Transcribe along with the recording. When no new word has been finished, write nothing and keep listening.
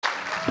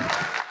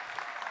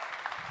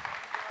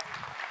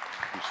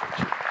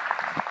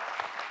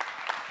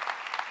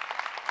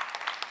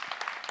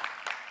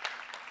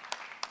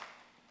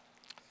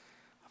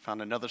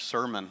found another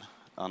sermon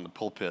on the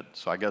pulpit,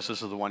 so I guess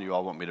this is the one you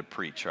all want me to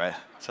preach, right?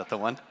 Is that the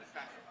one?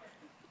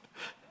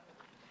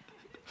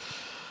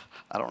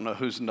 I don't know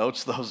whose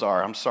notes those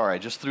are. I'm sorry, I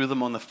just threw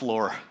them on the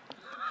floor.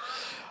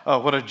 Oh,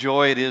 what a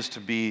joy it is to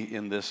be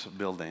in this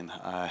building.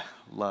 I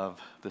love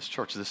this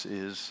church. This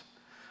is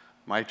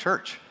my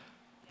church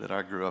that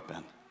I grew up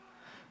in.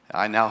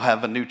 I now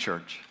have a new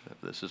church.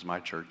 This is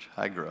my church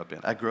I grew up in.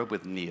 I grew up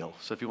with Neil.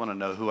 So if you want to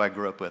know who I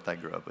grew up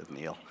with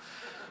Neil.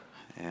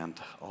 And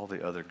all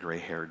the other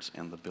gray-haireds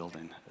in the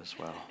building as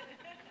well.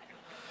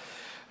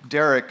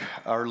 Derek,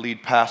 our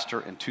lead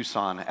pastor in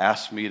Tucson,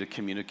 asked me to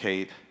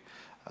communicate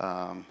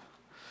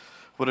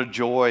what a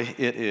joy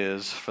it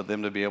is for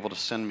them to be able to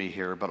send me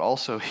here. But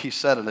also, he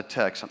said in the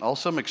text, and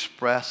also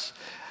express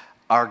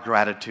our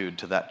gratitude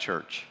to that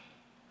church.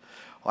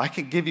 Well, I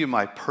can give you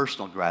my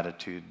personal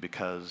gratitude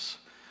because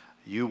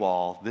you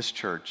all, this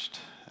church,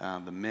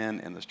 the men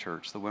in this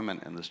church, the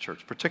women in this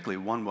church, particularly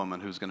one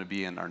woman who's going to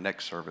be in our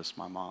next service,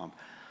 my mom,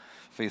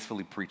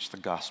 faithfully preached the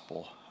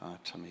gospel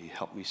to me,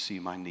 helped me see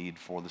my need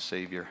for the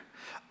Savior.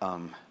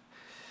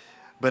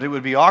 But it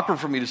would be awkward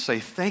for me to say,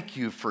 thank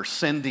you for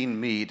sending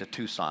me to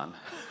Tucson.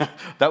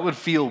 That would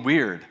feel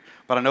weird,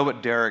 but I know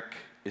what Derek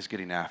is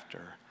getting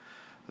after.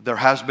 There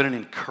has been an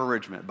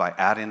encouragement by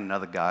adding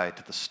another guy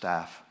to the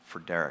staff for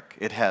Derek.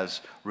 It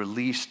has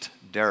released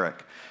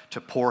Derek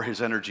to pour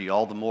his energy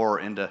all the more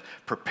into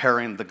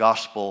preparing the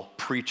gospel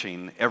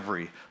preaching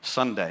every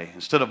Sunday.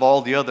 Instead of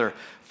all the other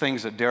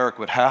things that Derek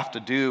would have to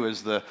do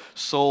as the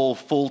sole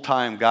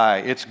full-time guy,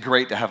 it's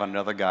great to have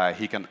another guy.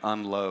 He can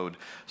unload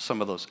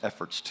some of those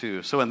efforts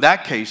too. So in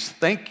that case,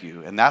 thank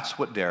you. And that's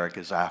what Derek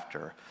is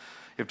after.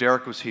 If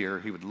Derek was here,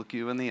 he would look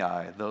you in the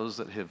eye, those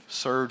that have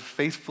served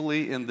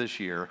faithfully in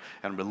this year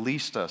and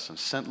released us and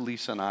sent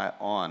Lisa and I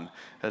on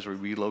as we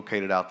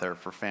relocated out there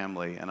for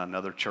family and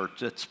another church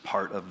that's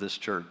part of this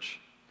church.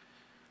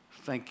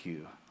 Thank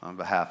you on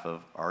behalf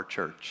of our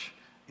church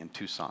in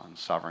Tucson,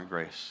 Sovereign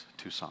Grace,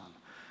 Tucson.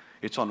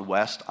 It's on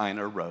West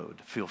Ina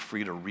Road. Feel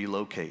free to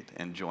relocate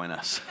and join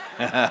us.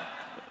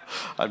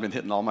 I've been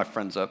hitting all my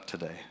friends up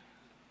today.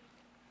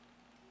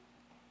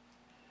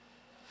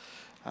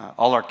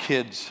 All our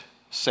kids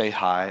say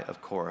hi,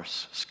 of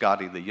course.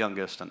 Scotty, the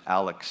youngest, and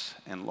Alex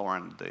and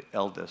Lauren, the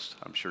eldest.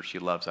 I'm sure she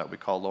loves that. We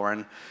call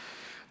Lauren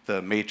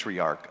the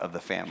matriarch of the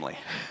family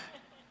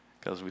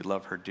because we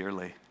love her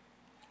dearly.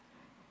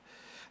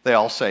 They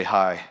all say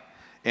hi.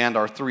 And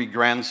our three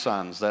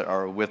grandsons that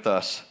are with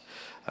us,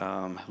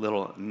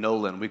 little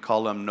Nolan, we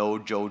call them No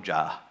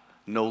Joja,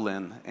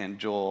 Nolan and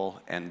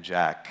Joel and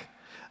Jack.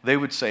 They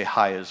would say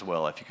hi as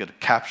well. If you could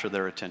capture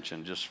their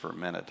attention just for a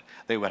minute,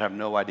 they would have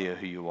no idea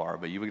who you are,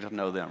 but you would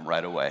know them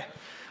right away.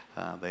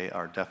 They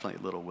are definitely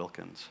little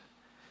Wilkins.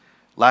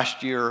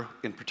 Last year,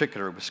 in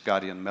particular, with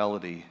Scotty and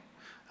Melody,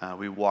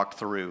 we walked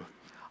through,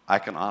 I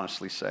can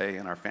honestly say,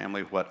 in our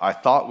family, what I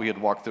thought we had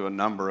walked through a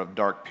number of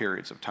dark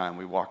periods of time.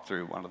 We walked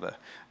through one of the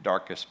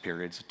darkest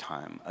periods of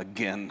time,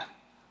 again,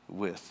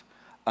 with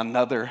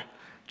another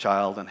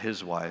child and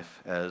his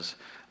wife as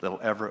little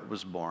Everett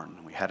was born.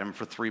 We had him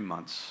for 3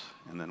 months,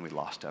 and then we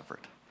lost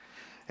Everett.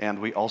 And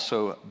we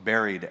also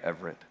buried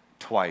Everett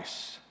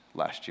twice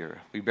last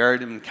year. We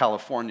buried him in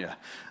California.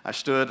 I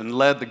stood and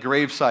led the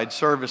graveside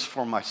service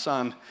for my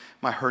son,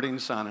 my hurting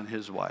son, and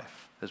his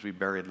wife as we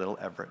buried little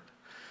Everett.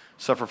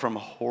 Suffered from a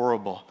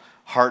horrible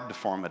heart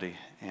deformity,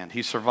 and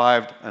he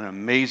survived an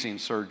amazing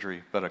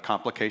surgery, but a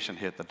complication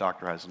hit. The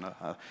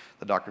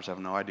doctors have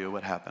no idea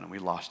what happened, and we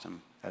lost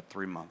him at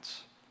 3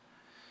 months.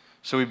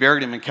 So we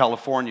buried him in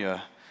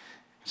California.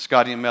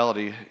 Scotty and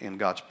Melody, in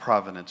God's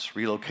providence,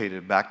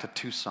 relocated back to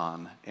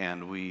Tucson,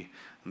 and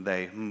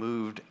they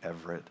moved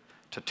Everett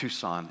to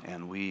Tucson,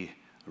 and we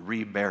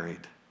reburied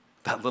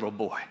that little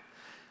boy.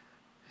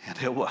 And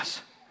it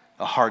was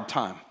a hard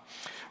time.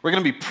 We're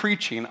going to be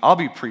preaching. I'll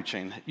be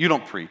preaching. You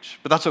don't preach,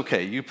 but that's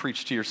okay. You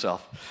preach to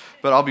yourself.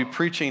 But I'll be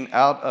preaching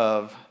out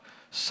of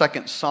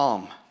 2nd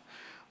Psalm.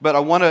 But I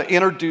want to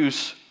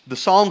introduce the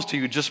Psalms to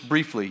you just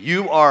briefly.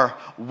 You are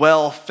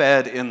well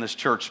fed in this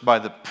church by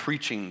the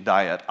preaching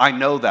diet. I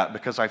know that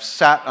because I've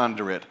sat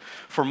under it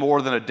for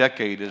more than a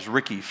decade as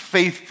Ricky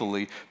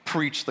faithfully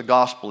preached the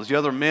gospel. As the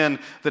other men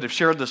that have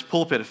shared this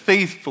pulpit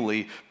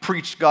faithfully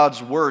preached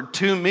God's word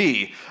to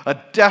me, a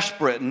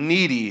desperate,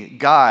 needy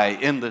guy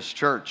in this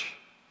church.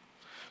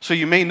 So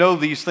you may know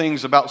these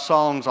things about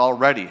Psalms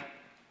already.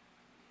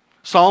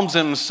 Psalms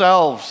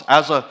themselves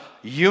as a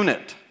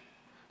unit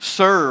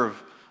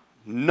serve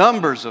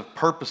numbers of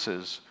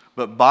purposes,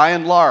 but by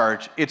and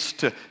large, it's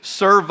to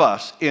serve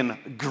us in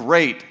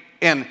great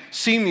and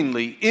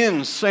seemingly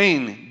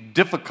insane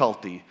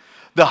difficulty.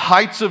 The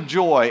heights of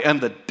joy and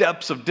the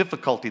depths of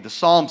difficulty. The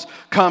Psalms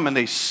come and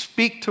they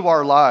speak to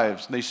our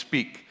lives. They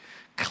speak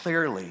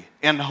clearly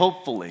and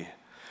hopefully.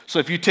 So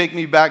if you take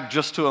me back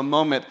just to a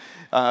moment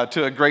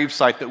to a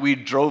gravesite that we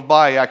drove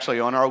by actually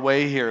on our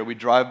way here. We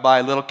drive by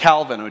little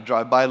Calvin, we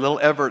drive by little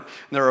Everett, and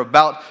they're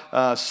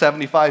about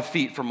 75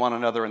 feet from one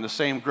another in the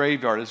same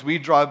graveyard. As we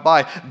drive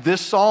by,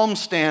 this psalm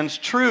stands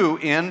true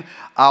in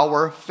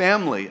our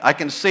family. I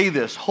can say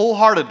this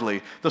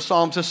wholeheartedly. The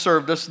Psalms have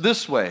served us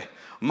this way.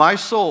 My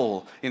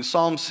soul, in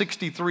Psalm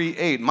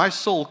 63:8, my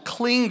soul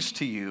clings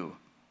to you.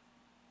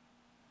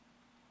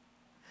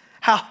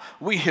 How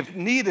we have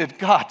needed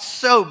God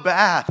so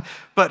bad,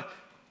 but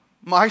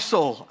my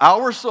soul,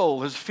 our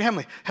soul, his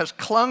family, has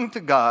clung to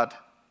God.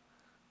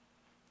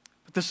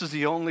 But this is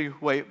the only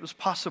way it was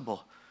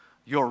possible.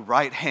 Your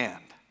right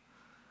hand,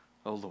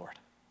 O Lord,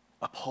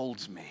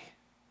 upholds me.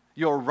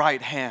 Your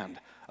right hand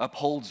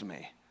upholds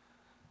me.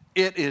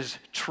 It is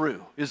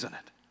true, isn't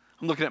it?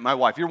 I'm looking at my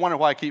wife. You're wondering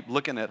why I keep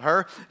looking at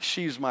her?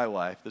 She's my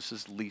wife. This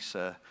is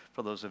Lisa,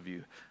 for those of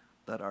you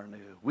that are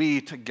new.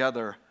 We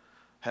together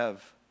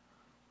have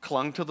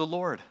clung to the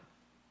Lord,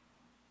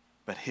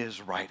 but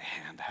his right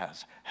hand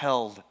has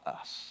held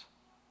us.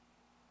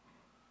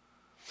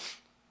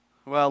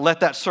 Well, let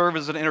that serve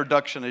as an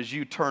introduction as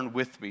you turn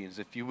with me, as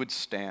if you would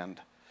stand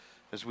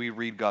as we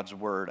read God's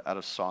word out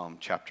of Psalm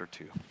chapter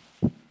 2.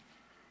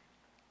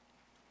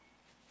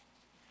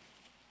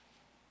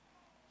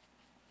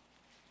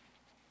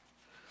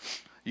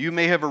 You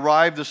may have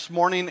arrived this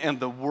morning and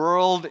the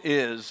world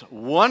is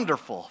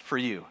wonderful for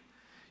you.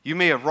 You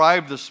may have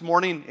arrived this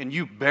morning and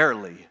you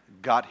barely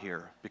got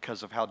here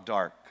because of how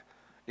dark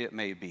it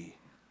may be.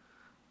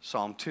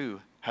 Psalm 2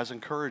 has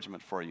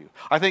encouragement for you.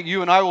 I think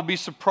you and I will be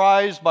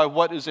surprised by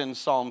what is in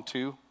Psalm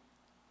 2.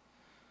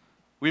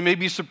 We may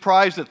be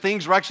surprised that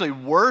things are actually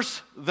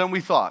worse than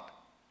we thought.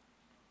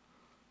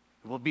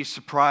 We'll be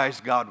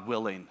surprised, God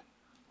willing,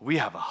 we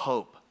have a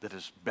hope that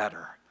is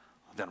better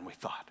than we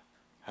thought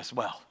as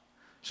well.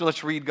 So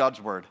let's read God's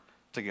word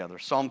together.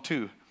 Psalm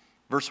 2,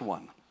 verse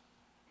 1.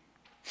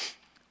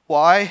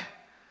 Why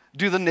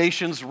do the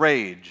nations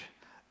rage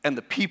and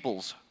the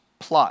peoples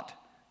plot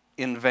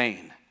in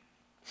vain?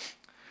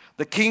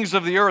 The kings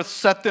of the earth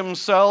set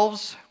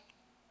themselves,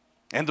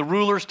 and the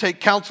rulers take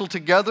counsel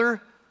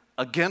together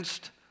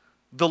against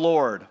the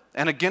Lord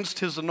and against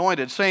his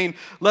anointed, saying,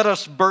 let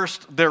us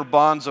burst their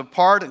bonds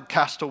apart and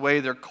cast away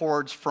their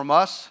cords from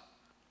us.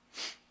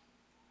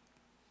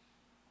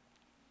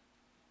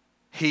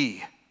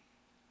 He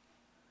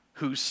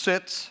who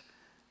sits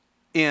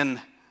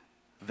in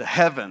the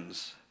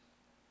heavens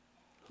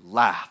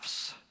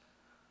laughs,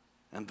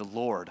 and the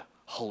Lord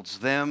holds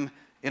them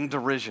in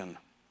derision.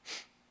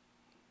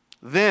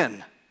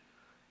 Then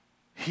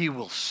he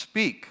will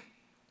speak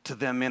to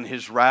them in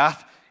his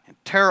wrath and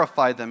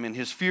terrify them in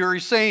his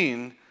fury,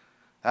 saying,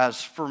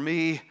 as for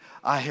me,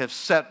 I have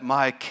set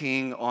my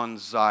king on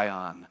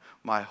Zion,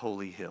 my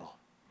holy hill.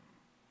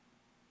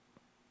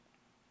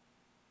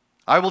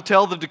 I will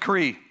tell the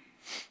decree.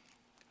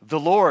 The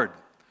Lord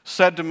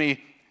said to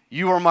me,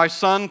 you are my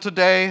son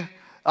today,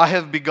 I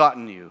have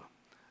begotten you.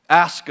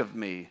 Ask of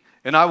me,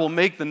 and I will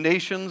make the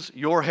nations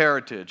your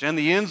heritage, and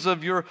the ends of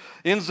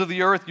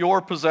the earth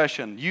your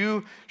possession.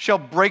 You shall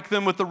break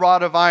them with the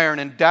rod of iron,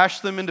 and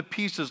dash them into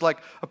pieces like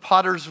a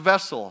potter's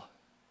vessel.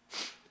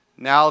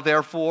 Now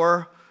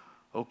therefore,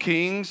 O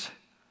kings,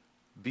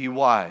 be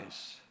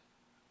wise.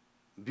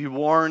 Be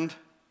warned,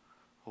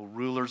 O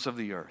rulers of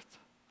the earth.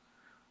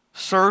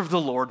 Serve the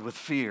Lord with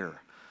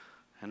fear,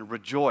 and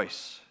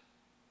rejoice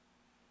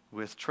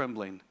with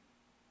trembling.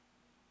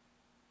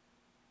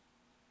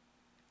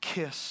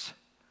 Kiss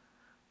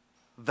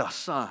the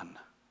Son,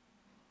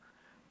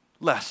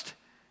 lest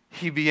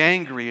he be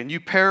angry and you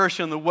perish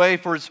in the way,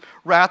 for his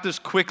wrath is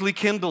quickly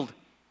kindled.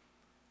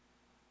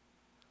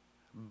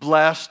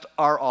 Blessed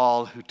are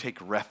all who take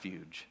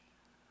refuge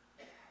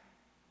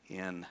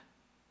in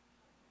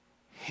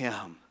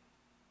him.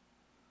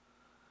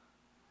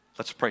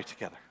 Let's pray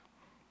together.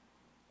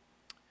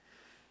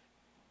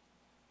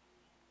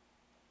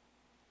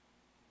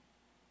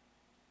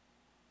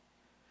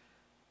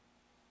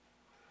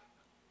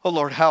 Oh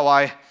Lord, how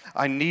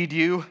I need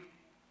you.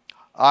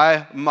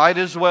 I might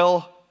as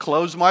well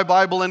close my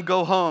Bible and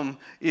go home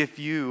if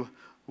you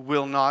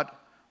will not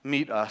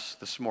meet us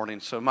this morning.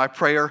 So my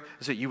prayer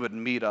is that you would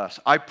meet us.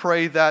 I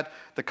pray that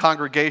the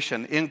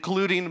congregation,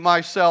 including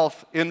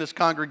myself in this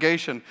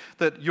congregation,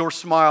 that your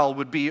smile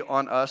would be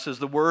on us as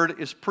the word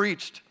is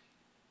preached.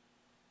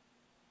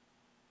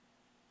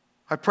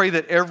 I pray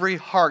that every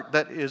heart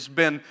that has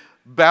been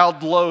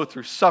bowed low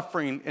through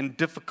suffering and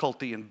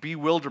difficulty and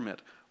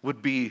bewilderment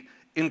would be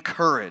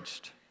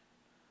encouraged,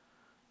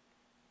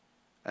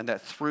 and that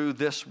through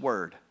this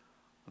word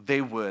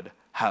they would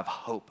have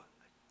hope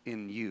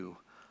in you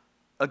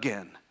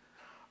again.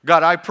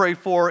 God, I pray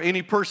for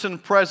any person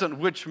present,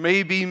 which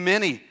may be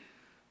many.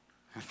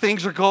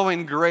 Things are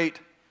going great.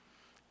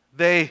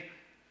 They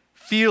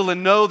feel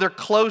and know they're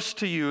close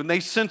to you and they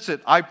sense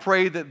it. I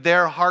pray that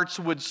their hearts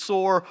would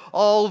soar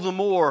all the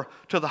more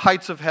to the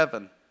heights of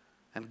heaven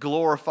and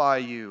glorify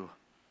you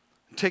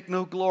and take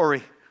no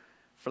glory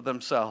for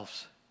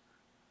themselves.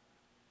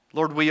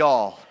 Lord, we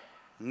all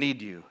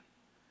need you.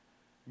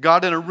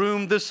 God, in a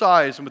room this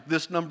size and with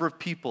this number of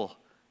people,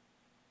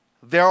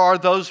 there are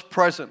those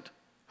present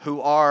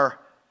who are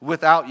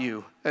without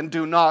you and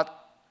do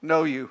not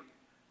know you.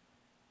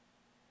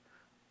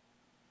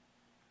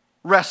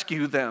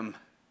 Rescue them.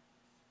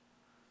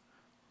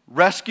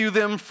 Rescue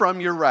them from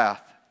your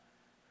wrath.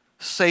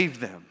 Save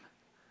them.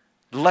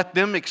 Let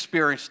them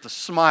experience the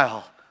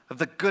smile of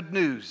the good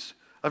news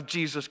of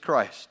Jesus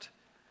Christ.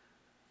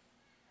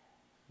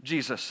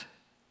 Jesus,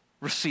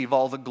 receive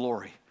all the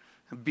glory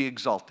and be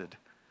exalted.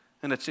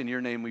 And it's in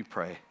your name we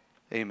pray.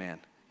 Amen.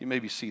 You may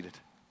be seated.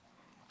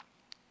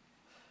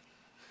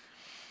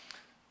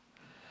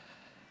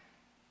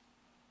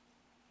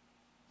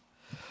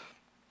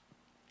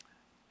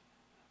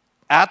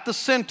 At the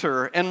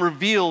center and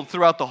revealed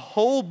throughout the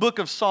whole book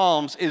of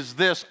Psalms is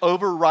this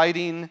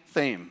overriding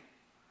theme.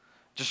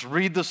 Just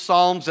read the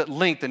Psalms at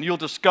length and you'll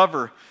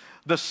discover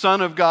the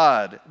Son of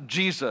God,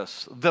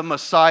 Jesus, the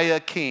Messiah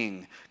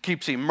King,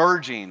 keeps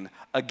emerging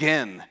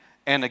again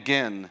and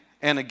again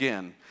and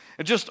again.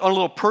 And just on a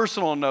little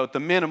personal note, the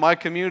men in my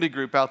community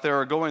group out there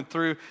are going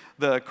through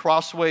the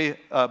Crossway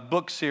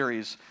book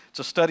series. It's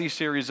a study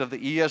series of the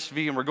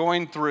ESV, and we're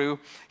going through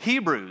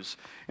Hebrews.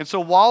 And so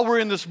while we're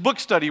in this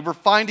book study, we're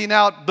finding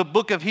out the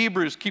book of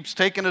Hebrews keeps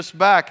taking us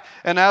back,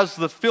 and as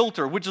the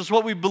filter, which is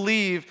what we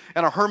believe,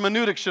 and our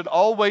hermeneutic should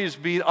always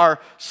be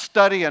our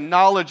study and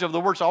knowledge of the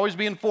words, always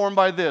be informed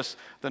by this.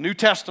 The New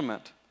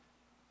Testament,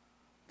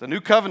 the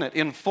New Covenant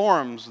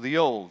informs the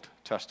Old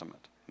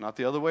Testament, not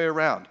the other way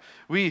around.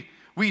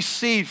 We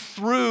see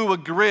through a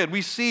grid.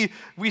 We see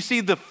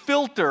the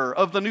filter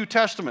of the New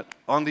Testament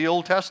on the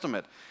Old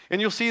Testament. And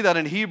you'll see that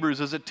in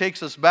Hebrews as it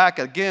takes us back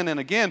again and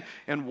again.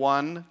 And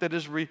one that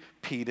is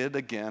repeated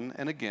again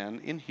and again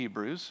in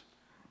Hebrews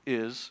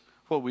is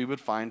what we would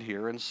find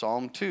here in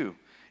Psalm 2.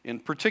 In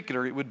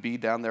particular, it would be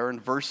down there in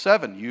verse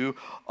 7. You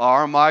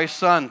are my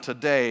son,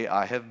 today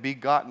I have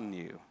begotten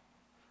you.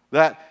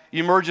 That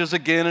emerges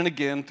again and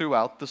again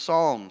throughout the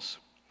Psalms.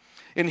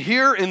 And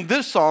here in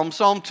this Psalm,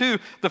 Psalm 2,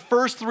 the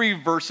first 3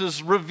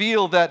 verses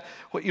reveals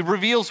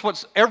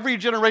what every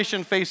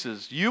generation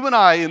faces. You and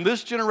I in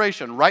this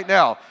generation right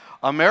now,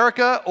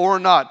 America or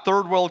not,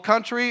 third world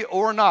country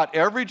or not,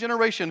 every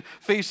generation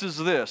faces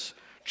this: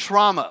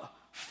 trauma,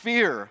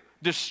 fear,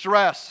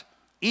 distress,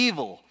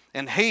 evil,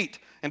 and hate,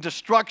 and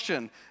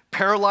destruction,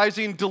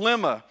 paralyzing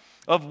dilemma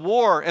of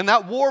war. And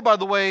that war, by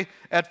the way,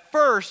 at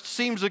first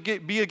seems to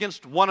be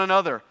against one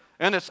another,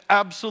 and it's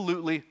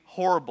absolutely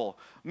horrible.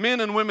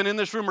 Men and women in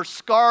this room are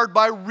scarred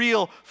by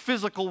real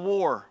physical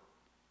war.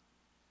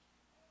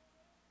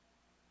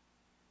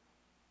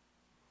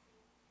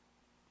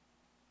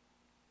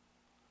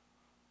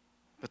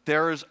 But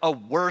there is a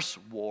worse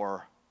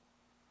war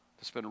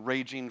that's been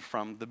raging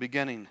from the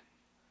beginning.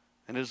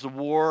 And it is the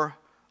war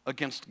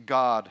against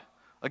God,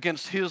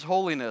 against His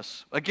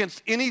holiness,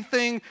 against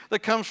anything that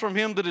comes from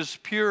Him that is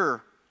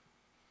pure.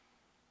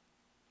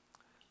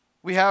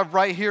 We have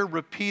right here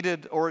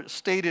repeated or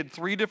stated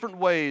 3 different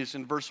ways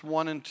in verse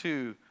 1 and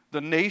 2.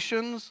 The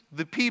nations,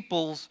 the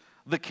peoples,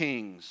 the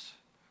kings.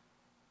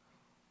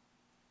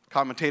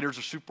 Commentators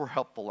are super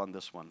helpful on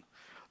this one.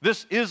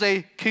 This is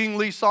a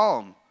kingly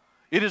psalm.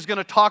 It is going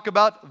to talk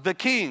about the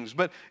kings,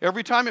 but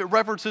every time it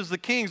references the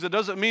kings, it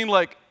doesn't mean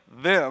like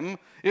them.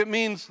 It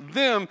means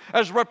them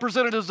as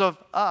representatives of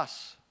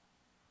us,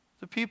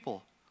 the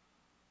people,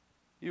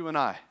 you and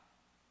I.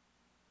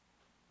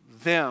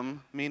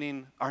 Them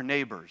meaning our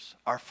neighbors,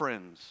 our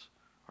friends,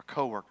 our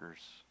coworkers.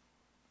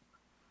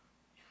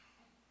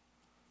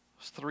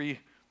 Those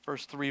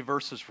first three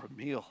verses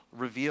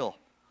reveal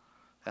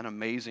an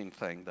amazing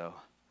thing, though,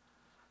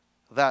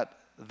 that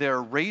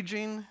they're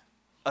raging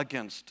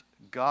against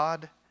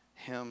God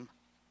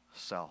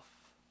Himself.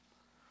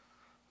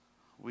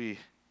 We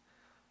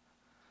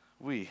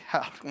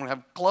don't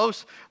have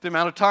close the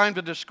amount of time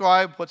to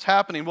describe what's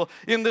happening. Well,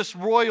 in this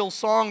royal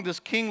song,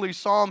 this kingly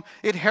psalm,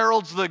 it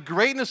heralds the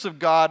greatness of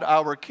God,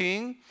 our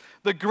King,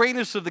 the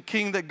greatness of the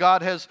King that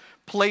God has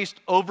placed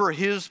over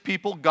His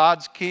people,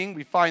 God's King.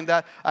 We find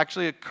that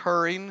actually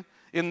occurring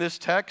in this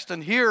text.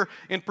 And here,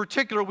 in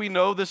particular, we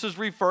know this is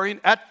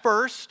referring, at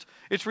first,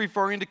 it's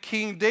referring to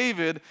King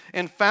David,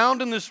 and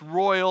found in this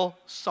royal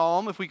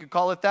psalm, if we could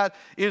call it that,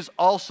 is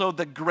also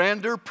the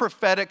grander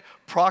prophetic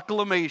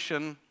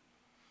proclamation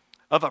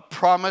of a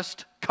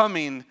promised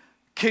coming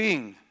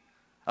king,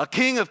 a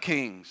king of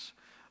kings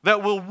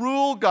that will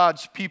rule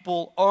God's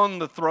people on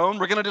the throne.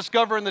 We're going to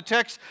discover in the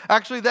text,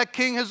 actually, that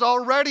king has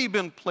already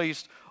been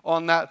placed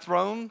on that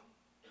throne.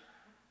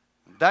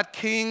 That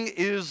king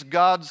is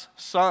God's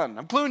son.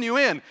 I'm cluing you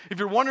in. If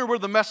you're wondering where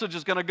the message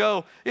is going to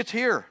go, it's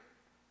here.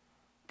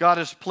 God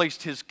has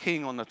placed His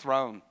king on the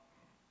throne.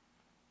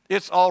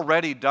 It's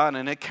already done,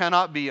 and it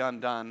cannot be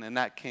undone, and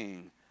that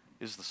king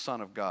is the Son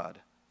of God.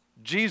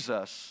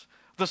 Jesus,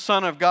 the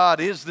Son of God,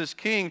 is this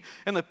king,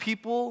 and the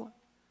people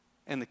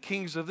and the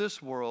kings of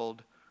this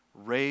world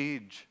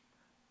rage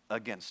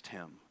against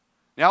Him.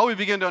 Now we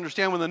begin to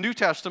understand when the New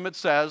Testament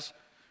says,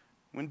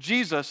 when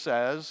Jesus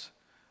says,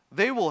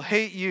 they will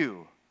hate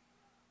you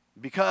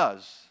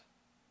because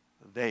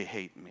they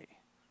hate me.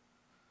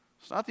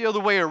 It's not the other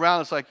way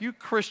around. It's like, you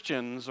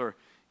Christians or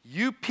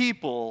you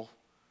people.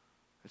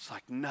 It's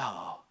like,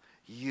 no,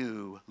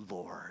 you,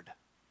 Lord.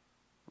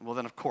 Well,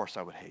 then, of course,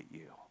 I would hate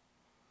you.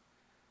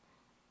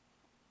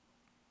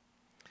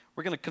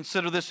 We're going to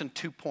consider this in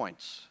 2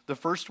 points. The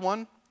first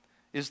one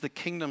is the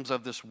kingdoms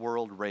of this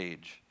world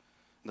rage.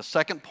 And the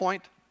second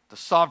point, the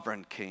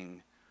sovereign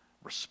king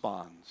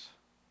responds.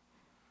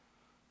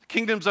 The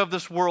kingdoms of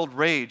this world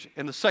rage.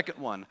 And the second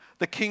one,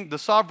 the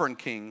sovereign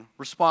king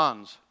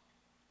responds.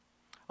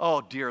 Oh,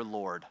 dear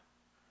Lord,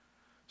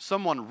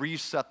 someone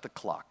reset the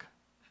clock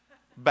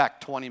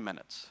back 20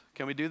 minutes.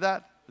 Can we do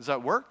that? Does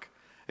that work?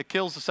 It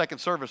kills the second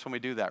service when we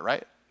do that,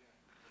 right?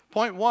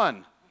 Point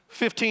 1,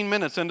 15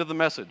 minutes into the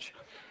message.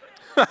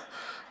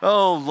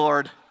 Oh,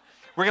 Lord,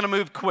 we're going to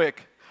move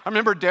quick. I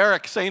remember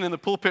Derek saying in the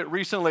pulpit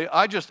recently,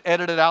 I just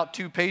edited out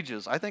 2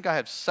 pages. I think I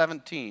have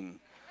 17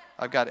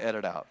 I've got to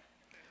edit out.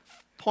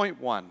 Point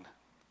 1.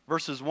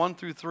 Verses 1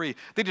 through 3,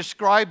 they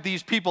describe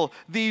these people,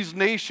 these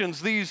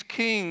nations, these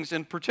kings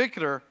in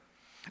particular,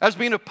 as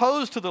being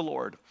opposed to the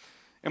Lord.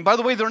 And by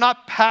the way, they're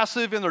not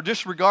passive in their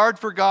disregard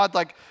for God,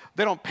 like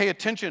they don't pay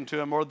attention to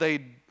Him or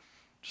they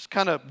just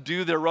kind of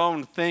do their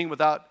own thing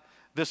without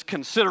this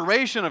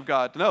consideration of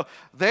God. No,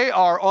 they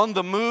are on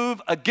the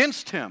move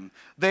against Him.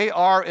 They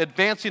are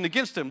advancing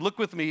against Him. Look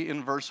with me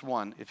in verse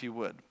 1, if you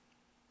would.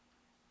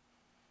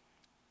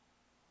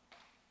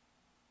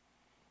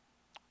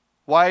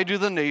 Why do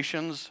the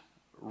nations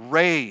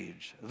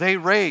rage? They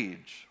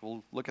rage.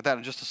 We'll look at that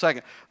in just a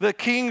second. The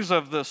kings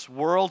of this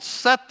world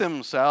set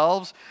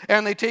themselves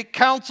and they take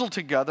counsel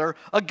together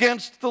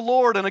against the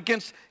Lord and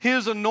against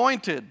His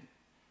anointed.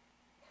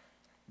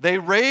 They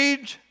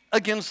rage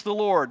against the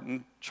Lord.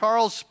 And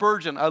Charles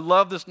Spurgeon, I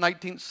love this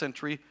 19th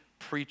century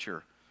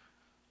preacher.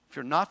 If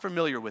you're not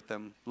familiar with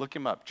him, look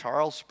him up.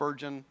 Charles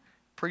Spurgeon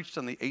preached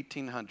in the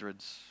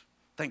 1800s.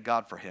 Thank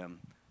God for him.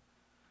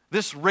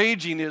 This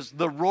raging is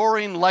the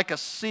roaring like a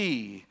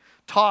sea,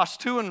 tossed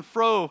to and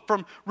fro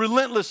from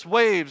relentless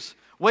waves,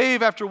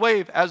 wave after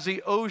wave, as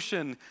the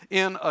ocean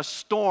in a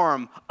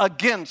storm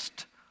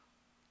against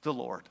the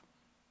Lord.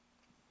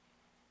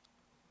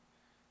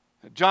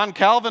 John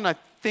Calvin, I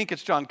think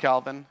it's John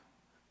Calvin,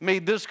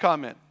 made this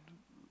comment.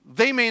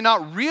 They may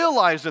not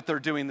realize that they're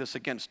doing this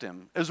against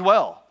Him as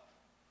well.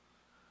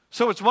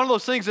 So it's one of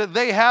those things that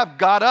they have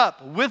got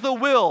up with a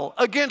will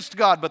against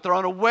God, but they're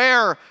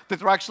unaware that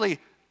they're actually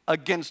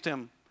against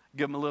Him.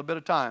 Give them a little bit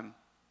of time.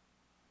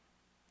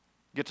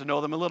 Get to know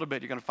them a little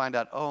bit. You're going to find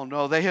out, oh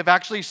no, they have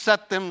actually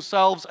set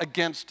themselves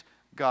against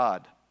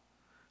God.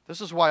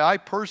 This is why I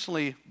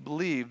personally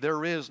believe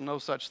there is no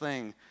such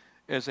thing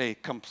as a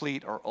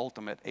complete or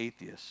ultimate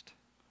atheist.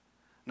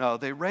 No,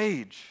 they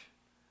rage.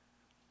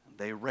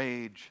 They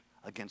rage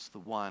against the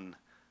one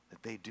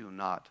that they do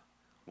not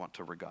want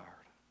to regard.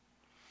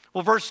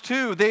 Well, verse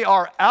 2, they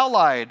are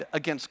allied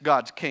against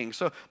God's king.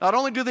 So not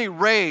only do they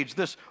rage,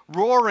 this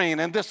roaring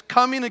and this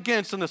coming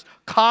against and this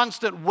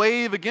constant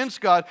wave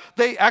against God,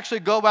 they actually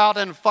go out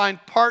and find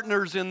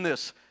partners in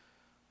this.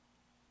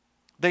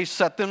 They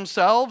set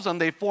themselves and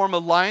they form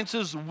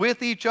alliances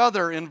with each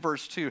other in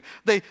verse 2.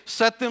 They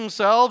set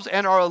themselves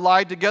and are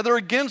allied together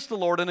against the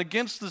Lord and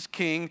against this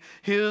king,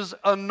 His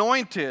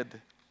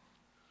anointed.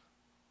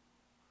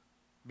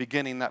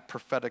 Beginning that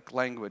prophetic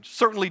language.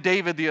 Certainly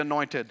David the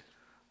anointed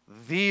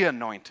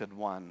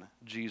one,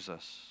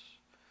 Jesus.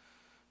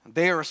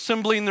 They are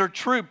assembling their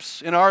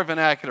troops in our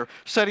vernacular,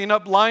 setting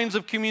up lines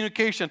of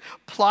communication,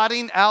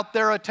 plotting out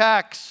their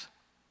attacks,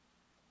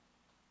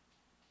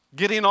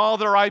 getting all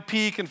their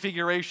IP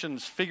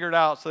configurations figured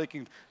out so they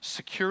can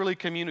securely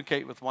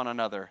communicate with one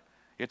another.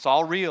 It's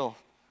all real,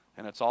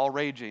 and it's all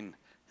raging,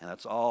 and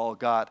it's all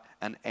got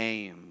an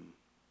aim,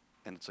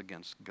 and it's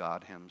against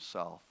God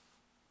Himself.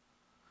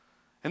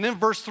 And then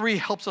verse 3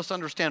 helps us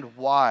understand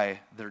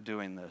why they're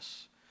doing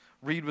this.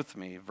 Read with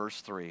me,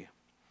 verse 3.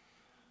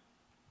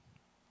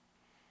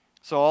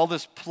 So all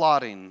this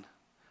plotting,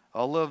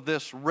 all of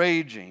this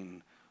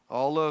raging,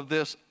 all of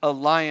this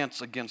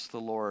alliance against the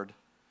Lord,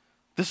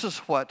 this is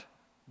what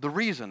the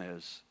reason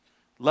is.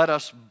 Let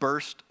us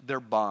burst their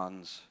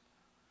bonds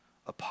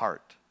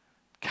apart,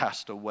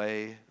 cast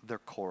away their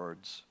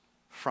cords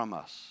from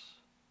us.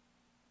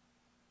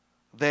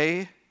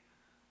 They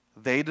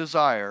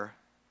desire,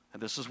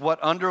 and this is what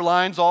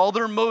underlines all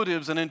their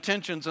motives and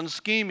intentions and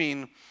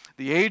scheming,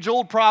 the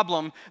age-old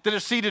problem that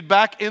is seated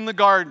back in the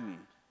garden.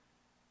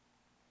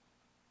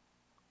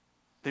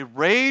 They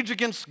rage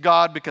against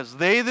God because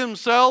they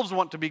themselves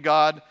want to be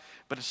God,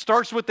 but it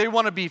starts with they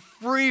want to be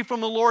free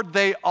from the Lord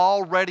they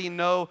already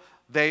know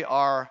they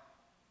are,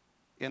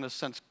 in a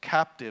sense,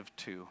 captive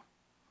to.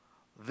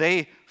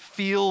 They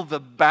feel the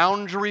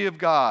boundary of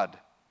God,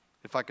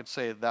 if I could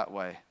say it that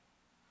way.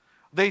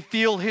 They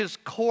feel His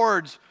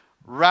cords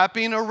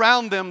wrapping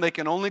around them. They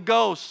can only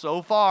go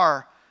so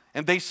far.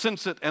 And they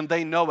sense it and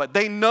they know it.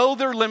 They know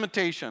their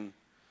limitation.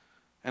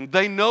 And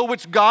they know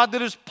it's God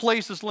that has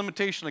placed this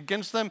limitation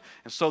against them.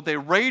 And so they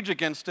rage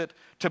against it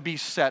to be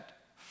set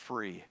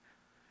free.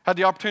 Had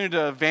the opportunity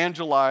to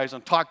evangelize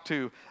and talk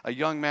to a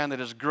young man that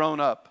has grown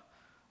up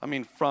I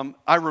mean,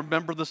 I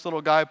remember this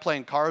little guy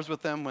playing cars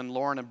with them when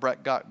Lauren and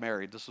Brett got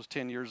married. This was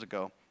 10 years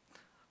ago.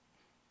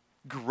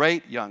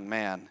 Great young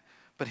man.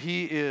 But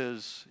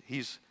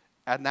he's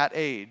at that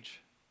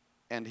age,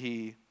 and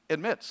he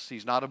admits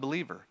he's not a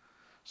believer.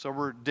 So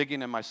we're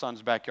digging in my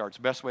son's backyard. It's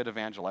the best way to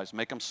evangelize.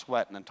 Make him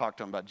sweat and then talk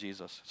to him about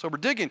Jesus. So we're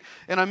digging,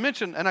 and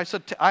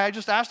I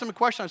just asked him a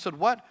question. I said,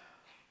 what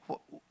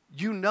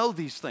you know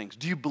these things.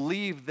 Do you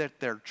believe that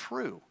they're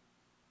true?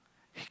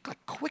 He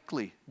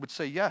quickly would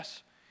say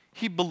yes.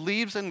 He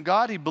believes in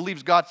God. He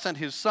believes God sent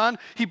his son.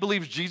 He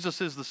believes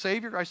Jesus is the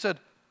Savior. I said,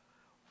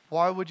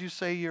 why would you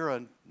say you're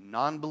a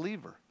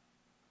non-believer?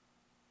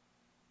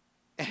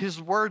 And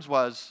his words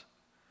was,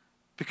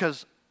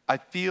 because I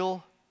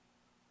feel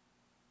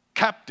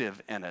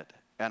captive in it,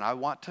 and I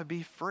want to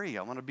be free.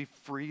 I want to be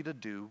free to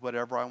do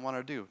whatever I want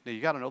to do. Now,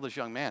 you got to know this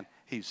young man.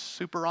 He's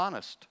super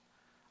honest.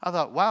 I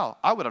thought, wow,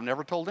 I would have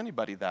never told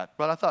anybody that.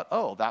 But I thought,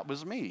 oh, that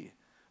was me.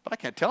 But I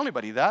can't tell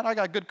anybody that. I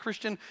got good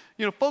Christian,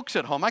 folks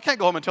at home. I can't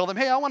go home and tell them,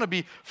 hey, I want to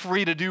be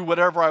free to do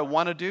whatever I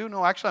want to do.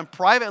 No, actually, I'm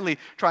privately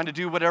trying to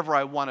do whatever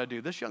I want to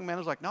do. This young man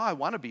was like, no, I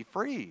want to be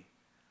free.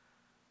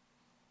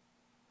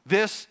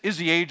 This is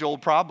the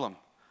age-old problem.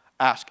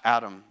 Ask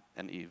Adam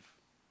and Eve.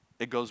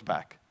 It goes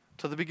back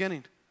to the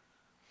beginning.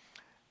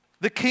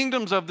 The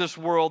kingdoms of this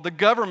world, the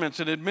governments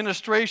and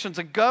administrations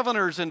and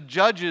governors and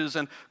judges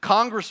and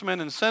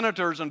congressmen and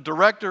senators and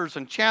directors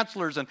and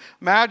chancellors and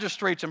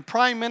magistrates and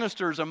prime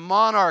ministers and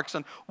monarchs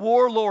and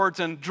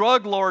warlords and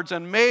drug lords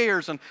and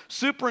mayors and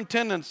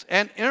superintendents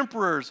and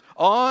emperors,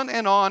 on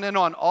and on and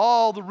on.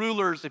 All the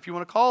rulers, if you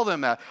want to call them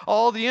that,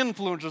 all the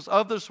influencers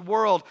of this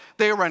world,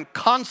 they are in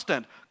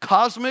constant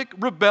cosmic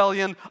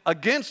rebellion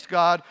against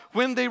God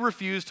when they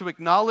refuse to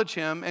acknowledge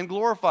him and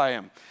glorify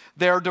him.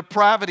 Their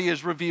depravity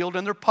is revealed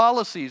in their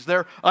policies,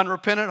 their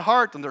unrepentant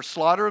heart, and their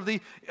slaughter of the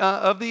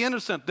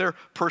innocent, their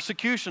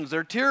persecutions,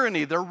 their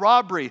tyranny, their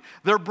robbery,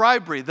 their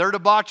bribery, their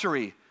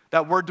debauchery.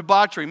 That word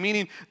debauchery,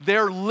 meaning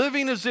they're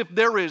living as if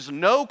there is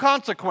no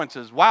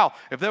consequences. Wow,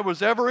 if there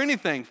was ever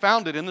anything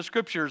founded in the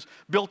scriptures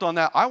built on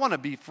that, I want to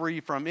be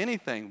free from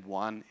anything.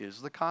 One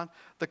is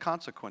the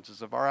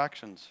consequences of our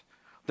actions.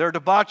 Their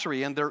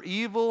debauchery and their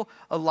evil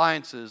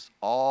alliances,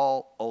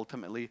 all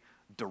ultimately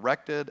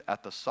directed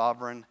at the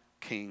sovereign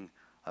King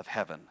of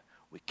heaven.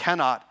 We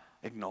cannot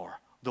ignore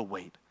the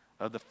weight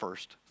of the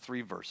first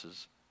 3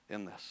 verses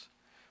in this.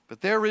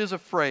 But there is a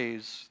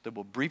phrase that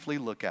we'll briefly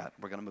look at.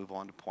 We're going to move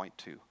on to point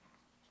 2.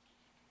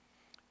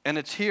 And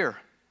it's here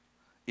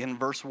in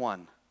verse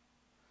 1.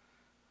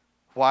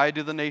 Why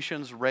do the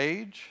nations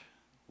rage?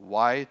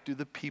 Why do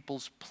the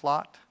peoples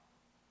plot?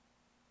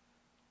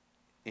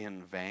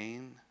 In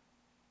vain.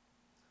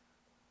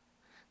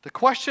 The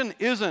question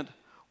isn't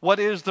what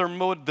is their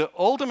motive. The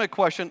ultimate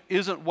question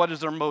isn't what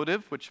is their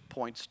motive, which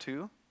points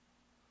to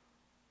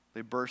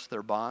they burst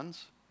their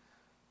bonds.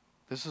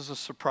 This is a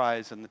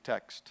surprise in the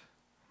text.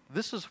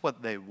 This is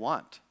what they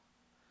want.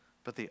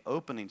 But the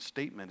opening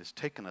statement is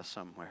taking us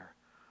somewhere.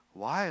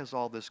 Why is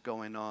all this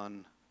going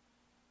on?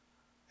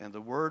 And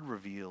the word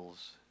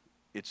reveals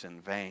it's in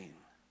vain.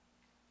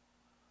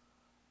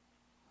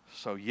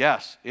 So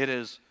yes, it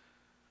is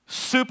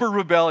super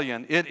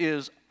rebellion.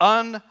 It's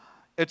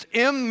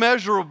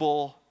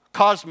immeasurable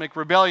cosmic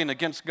rebellion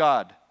against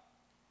God.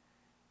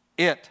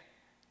 It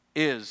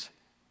is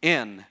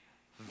in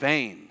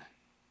vain.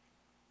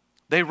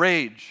 They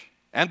rage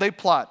and they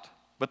plot,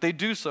 but they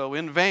do so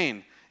in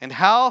vain. And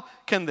how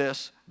can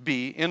this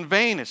be in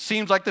vain? It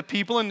seems like the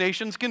people and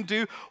nations can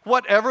do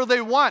whatever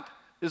they want.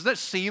 Doesn't it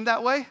seem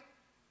that way?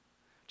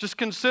 Just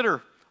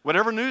consider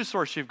whatever news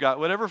source you've got,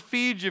 whatever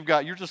feeds you've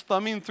got, you're just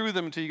thumbing through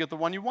them until you get the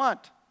one you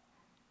want.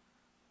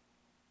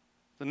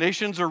 The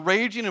nations are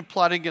raging and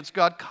plotting against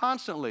God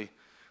constantly.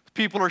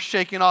 People are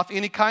shaking off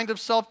any kind of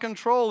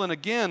self-control and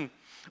again,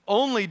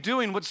 only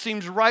doing what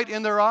seems right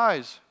in their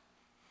eyes.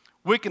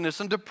 Wickedness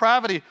and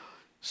depravity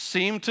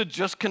seem to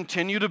just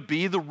continue to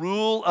be the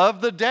rule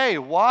of the day.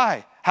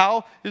 Why?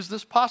 How is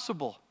this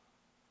possible?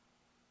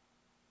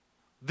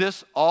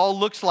 This all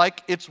looks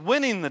like it's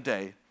winning the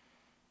day.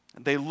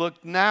 They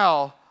look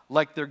now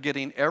like they're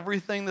getting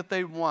everything that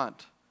they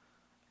want,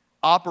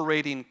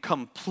 operating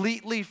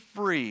completely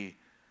free,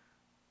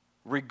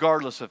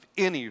 regardless of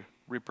any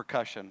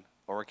repercussion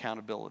or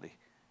accountability.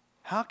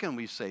 How can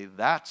we say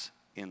that's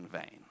in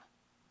vain?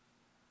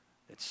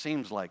 It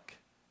seems like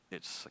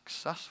it's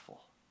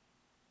successful.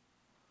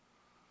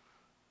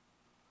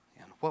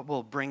 And what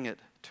will bring it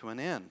to an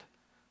end?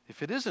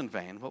 If it is in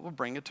vain, what will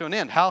bring it to an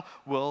end? How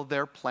will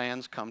their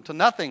plans come to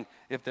nothing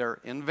if they're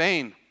in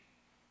vain?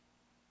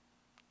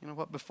 You know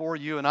what, before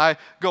you and I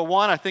go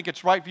on, I think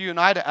it's right for you and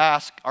I to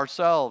ask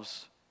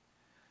ourselves,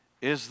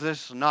 is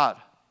this not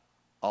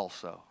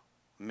also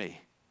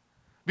me?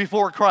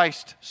 Before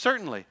Christ,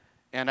 certainly,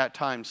 and at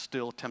times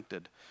still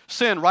tempted.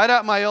 Sin right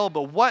at my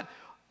elbow.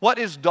 What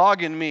is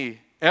dogging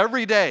me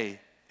every day?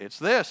 It's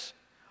this.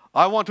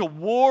 I want to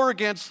war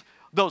against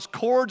those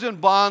cords and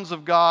bonds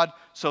of God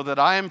so that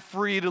I am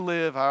free to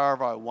live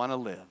however I want to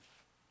live.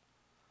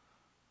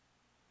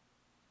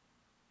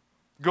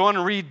 Go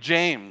and read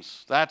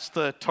James. That's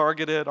the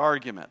targeted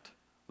argument.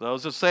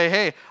 Those that say,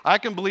 hey, I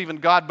can believe in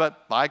God,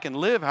 but I can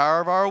live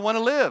however I want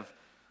to live.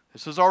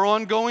 This is our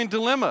ongoing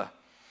dilemma.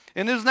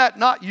 And isn't that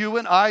not you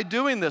and I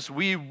doing this?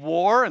 We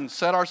war and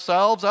set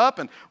ourselves up,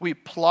 and we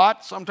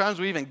plot. Sometimes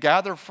we even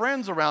gather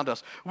friends around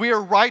us. We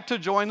are right to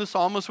join the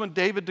psalmist when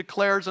David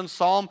declares in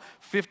Psalm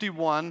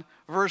 51,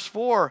 verse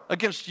 4,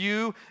 against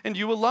you and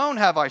you alone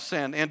have I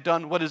sinned and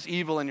done what is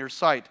evil in your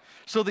sight,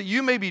 so that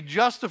you may be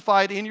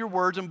justified in your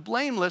words and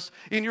blameless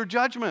in your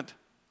judgment.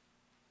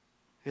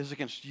 It is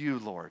against you,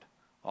 Lord,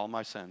 all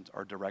my sins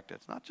are directed.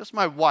 It's not just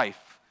my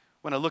wife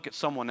when I look at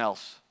someone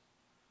else.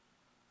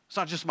 It's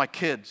not just my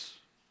kids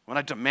when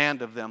I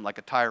demand of them like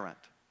a tyrant.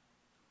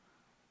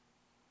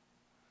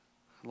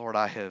 Lord,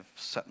 I have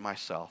set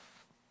myself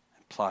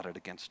and plotted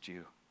against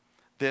you.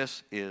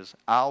 This is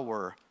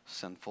our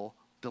sinful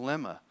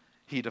dilemma.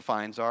 He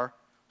defines our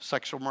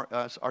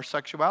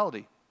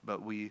sexuality,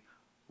 but we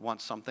want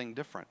something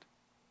different.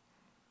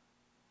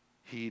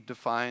 He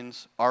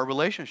defines our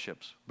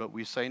relationships, but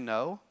we say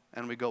no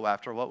and we go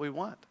after what we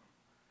want.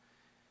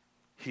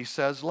 He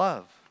says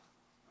love,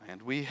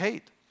 and we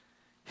hate.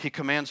 He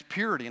commands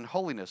purity and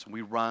holiness, and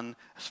we run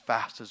as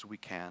fast as we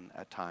can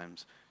at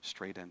times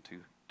straight into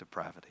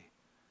depravity.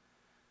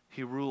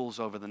 He rules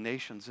over the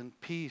nations in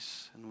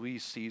peace, and we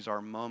seize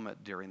our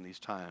moment during these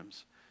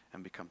times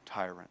and become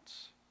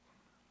tyrants.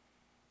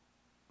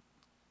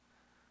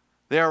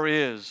 There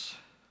is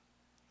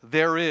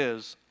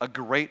a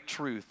great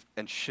truth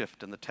and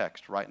shift in the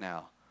text right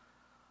now.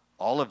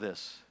 All of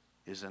this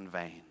is in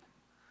vain.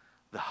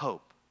 The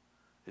hope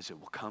is it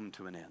will come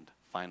to an end,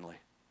 finally.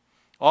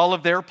 All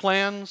of their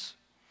plans,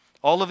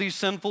 all of these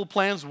sinful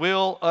plans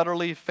will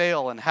utterly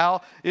fail. And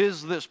how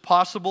is this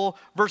possible?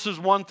 Verses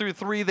 1 through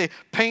 3, they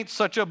paint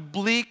such a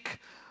bleak,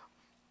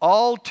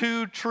 all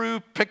too true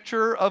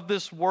picture of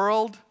this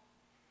world.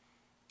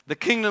 The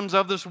kingdoms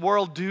of this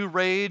world do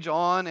rage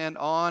on and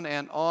on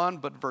and on.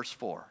 But verse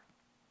 4,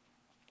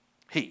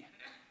 he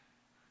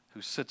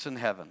who sits in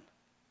heaven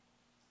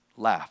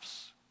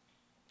laughs,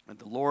 and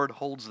the Lord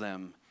holds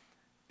them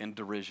in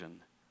derision.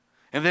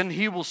 And then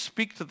he will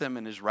speak to them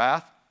in his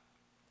wrath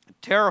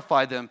and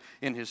terrify them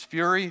in his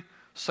fury,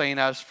 saying,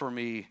 as for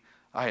me,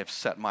 I have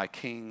set my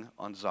king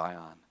on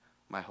Zion,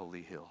 my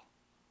holy hill.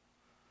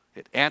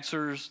 It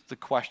answers the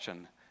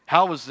question,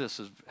 how is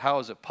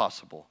it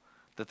possible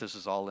that this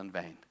is all in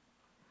vain?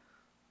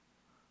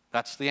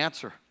 That's the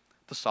answer.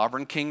 The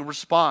sovereign king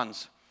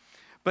responds.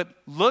 But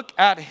look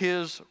at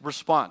his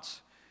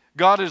response.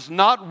 God is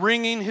not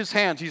wringing his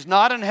hands. He's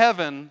not in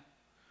heaven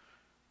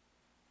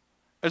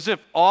as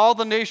if all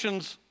the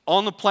nations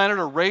on the planet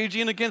are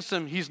raging against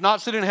him. He's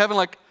not sitting in heaven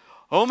like,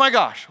 oh my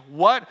gosh,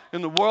 what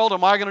in the world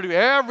am I going to do?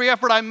 Every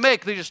effort I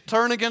make, they just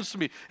turn against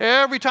me.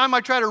 Every time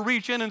I try to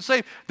reach in and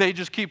save, they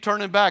just keep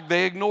turning back.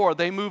 They ignore.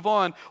 They move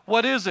on.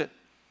 What is it?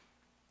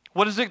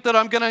 What is it that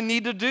I'm going to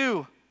need to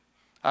do?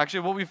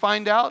 Actually, what we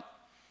find out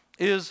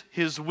is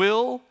his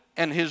will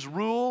and his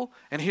rule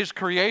and his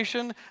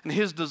creation and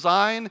his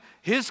design,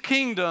 his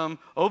kingdom,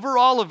 over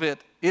all of it,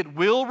 it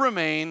will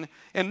remain,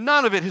 and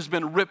none of it has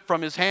been ripped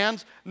from his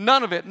hands.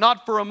 None of it,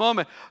 not for a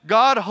moment.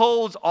 God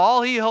holds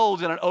all he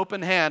holds in an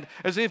open hand,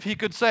 as if he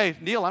could say,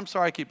 Neil, I'm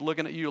sorry I keep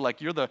looking at you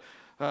like you're the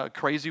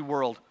crazy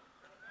world.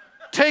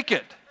 Take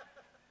it.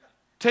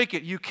 Take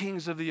it, you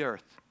kings of the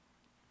earth.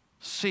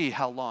 See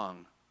how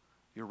long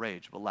your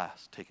rage will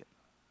last. Take it.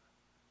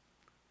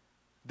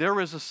 There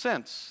is a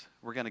sense,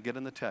 we're going to get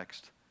in the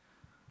text,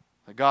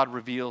 that God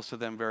reveals to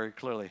them very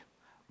clearly.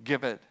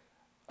 Give it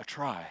a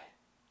try.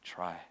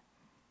 Try.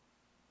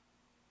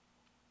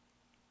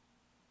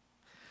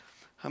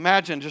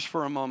 Imagine just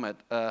for a moment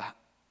a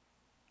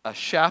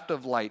shaft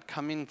of light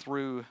coming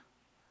through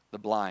the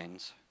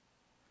blinds,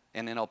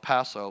 and in El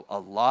Paso, a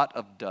lot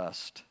of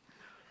dust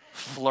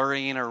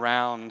flurrying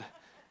around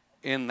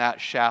in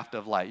that shaft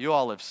of light. You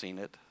all have seen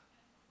it.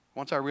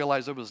 Once I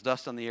realized there was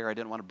dust in the air, I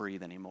didn't want to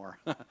breathe anymore.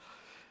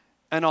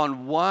 And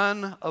on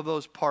one of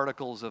those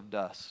particles of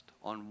dust,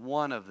 on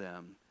one of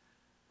them,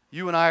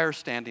 you and I are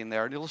standing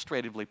there, and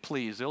illustratively,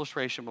 please, the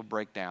illustration will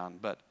break down,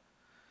 but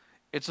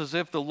it's as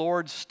if the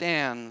Lord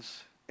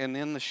stands, and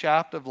in the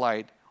shaft of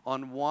light,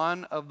 on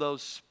one of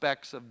those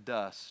specks of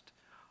dust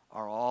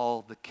are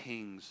all the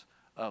kings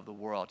of the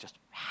world. Just,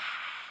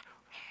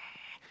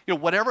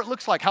 whatever it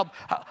looks like.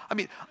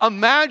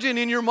 Imagine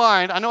in your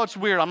mind, I know it's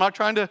weird, I'm not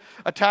trying to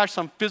attach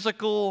some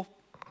physical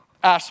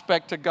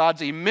aspect to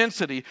God's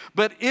immensity,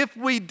 but if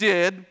we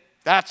did,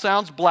 that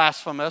sounds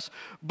blasphemous,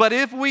 but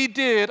if we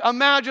did,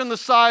 imagine the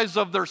size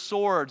of their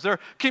swords, their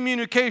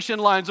communication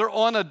lines are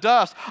on a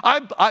dust.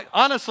 I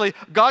honestly,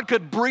 God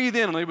could breathe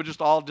in and they would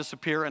just all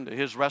disappear into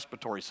his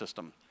respiratory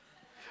system.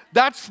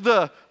 That's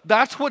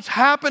what's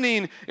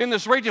happening in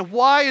this region.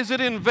 Why is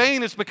it in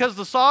vain? It's because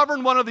the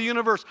sovereign one of the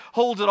universe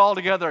holds it all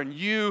together, and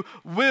you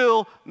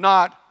will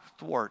not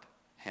thwart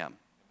him.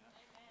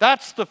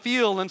 That's the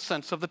feel and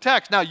sense of the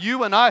text. Now,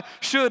 you and I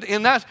should,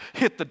 in that,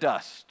 hit the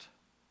dust.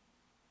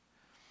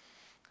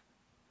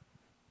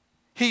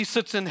 He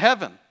sits in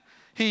heaven.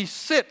 He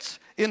sits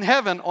in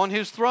heaven on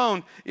his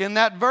throne in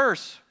that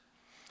verse.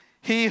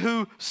 He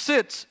who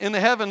sits in the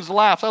heavens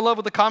laughs. I love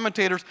what the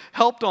commentators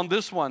helped on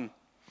this one.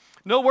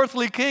 No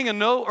earthly king and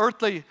no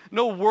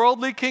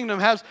worldly kingdom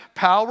has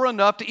power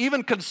enough to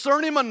even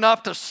concern him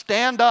enough to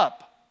stand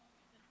up.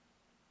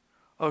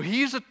 Oh,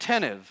 he's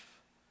attentive.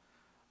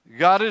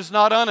 God is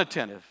not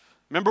unattentive.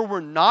 Remember, we're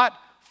not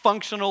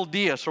functional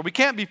deists, or we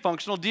can't be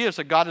functional deists,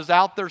 that God is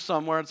out there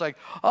somewhere. It's like,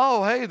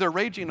 oh, hey, they're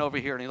raging over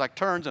here. And he like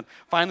turns and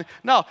finally,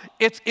 no,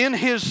 it's in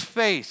his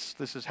face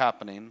this is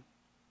happening.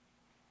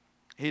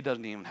 He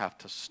doesn't even have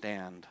to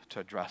stand to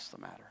address the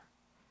matter.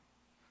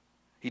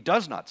 He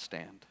does not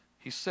stand.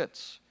 He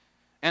sits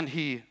and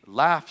he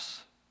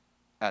laughs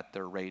at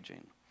their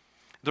raging.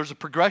 There's a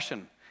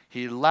progression.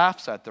 He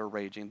laughs at their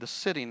raging, the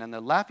sitting and the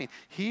laughing.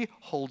 He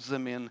holds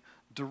them in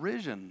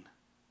derision.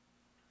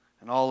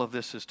 And all of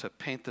this is to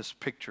paint this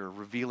picture,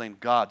 revealing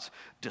God's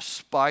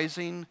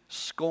despising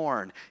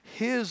scorn,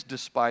 his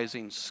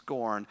despising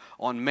scorn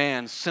on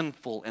man's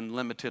sinful and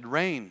limited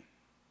reign.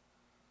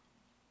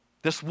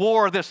 This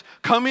war, this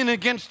coming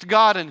against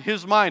God in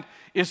his mind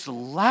is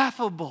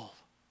laughable.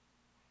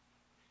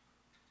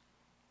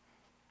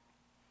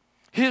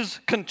 His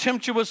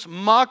contemptuous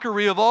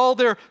mockery of all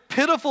their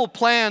pitiful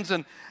plans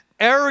and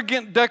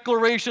arrogant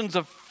declarations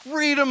of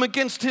freedom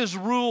against his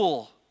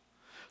rule.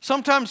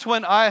 Sometimes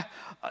when I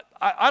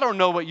don't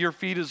know what your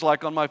feed is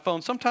like on my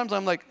phone. Sometimes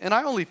I'm like, and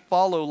I only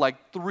follow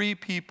like 3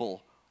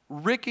 people.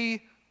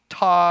 Ricky,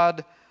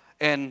 Todd,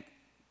 and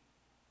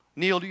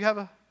Neil. Do you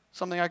have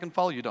something I can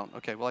follow? You don't.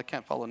 Okay, well, I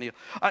can't follow Neil.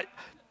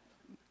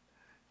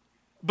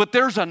 But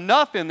there's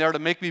enough in there to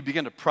make me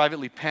begin to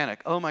privately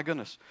panic. Oh my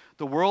goodness,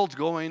 the world's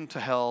going to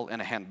hell in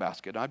a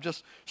handbasket. I'm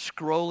just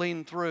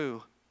scrolling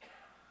through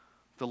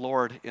the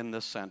Lord in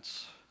this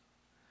sense.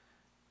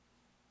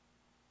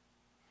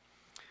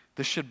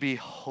 This should be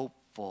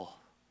hopeful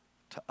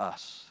to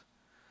us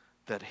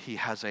that he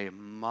has a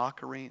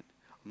mockery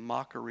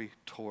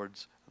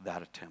towards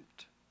that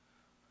attempt.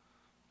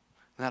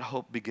 And that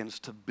hope begins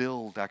to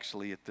build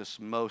actually at this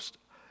most.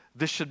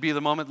 This should be the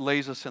moment that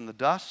lays us in the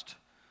dust.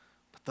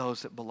 But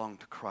those that belong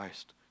to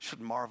Christ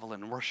should marvel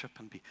and worship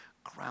and be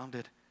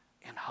grounded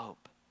in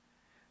hope.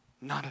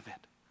 None of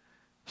it.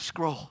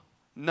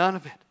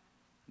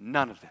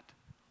 None of it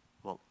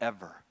will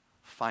ever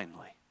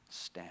finally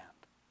stand.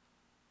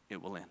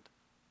 It will end.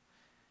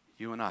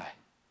 You and I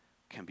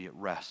can be at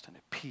rest and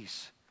at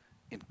peace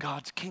in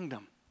God's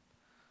kingdom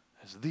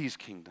as these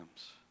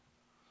kingdoms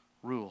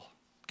rule.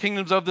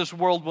 Kingdoms of this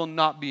world will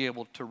not be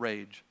able to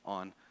rage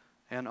on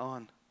and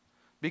on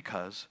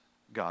because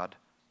God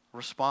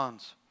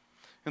responds.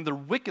 And their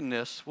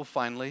wickedness will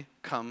finally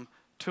come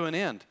to an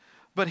end.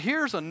 But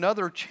here's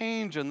another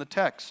change in the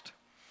text.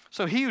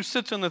 So he who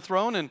sits on the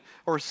throne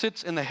or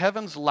sits in the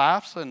heavens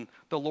laughs, and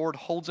the Lord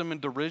holds him in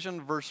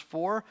derision, verse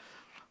 4.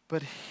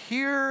 But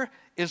here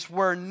is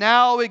where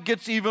now it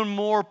gets even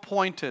more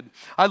pointed.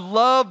 I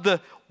love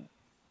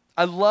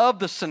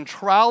the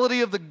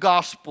centrality of the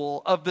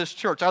gospel of this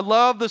church. I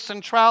love the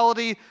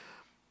centrality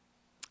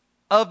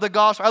of the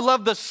gospel. I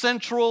love the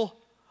central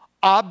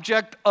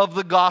object of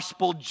the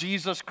gospel,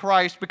 Jesus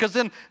Christ, because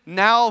then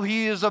now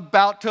he is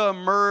about to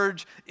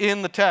emerge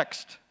in the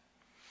text.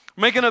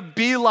 Making a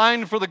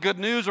beeline for the good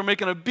news, or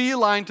making a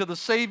beeline to the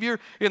Savior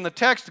in the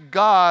text,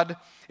 God,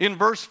 in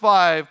verse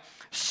 5,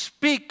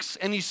 speaks,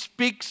 and he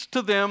speaks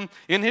to them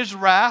in his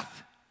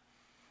wrath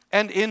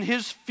and in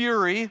his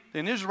fury,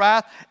 in his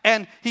wrath,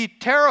 and he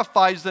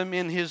terrifies them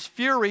in his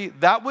fury.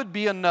 That would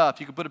be enough.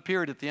 You could put a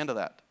period at the end of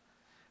that.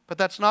 But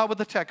that's not what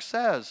the text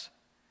says.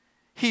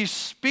 He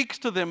speaks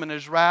to them in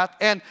his wrath,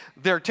 and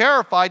they're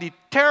terrified. He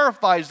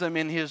terrifies them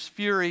in his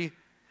fury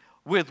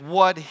with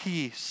what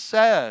he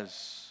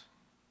says.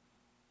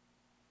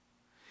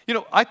 You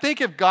know, I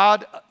think if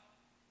God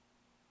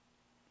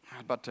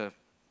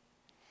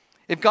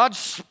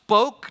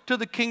spoke to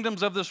the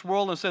kingdoms of this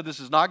world and said, this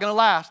is not going to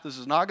last, this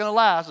is not going to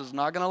last, this is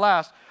not going to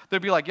last,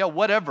 they'd be like, yeah,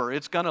 whatever,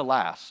 it's going to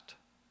last.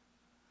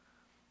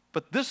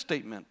 But this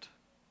statement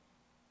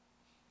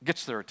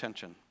gets their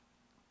attention.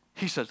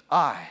 He says,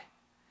 I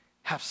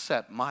have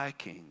set my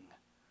king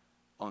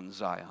on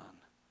Zion,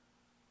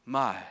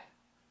 my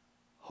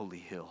holy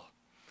hill.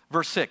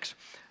 Verse 6,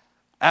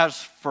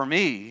 as for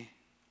me,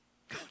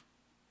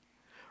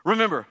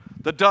 remember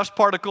the dust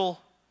particle,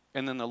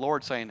 and then the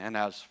Lord saying, and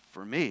as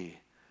for me,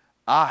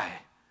 I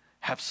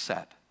have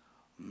set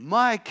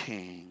my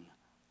king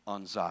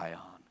on Zion,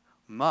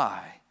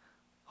 my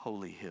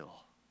holy hill.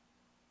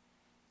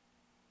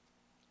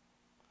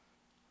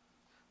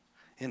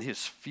 In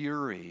his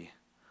fury,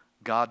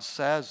 God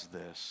says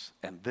this,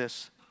 and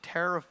this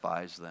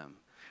terrifies them.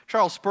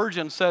 Charles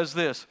Spurgeon says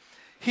this,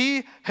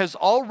 he has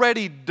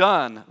already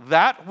done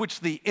that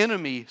which the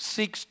enemy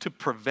seeks to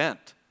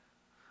prevent.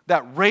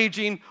 That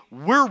raging,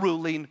 we're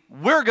ruling,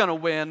 we're going to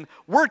win,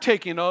 we're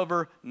taking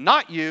over,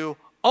 not you,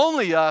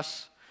 only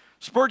us.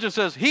 Spurgeon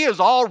says he has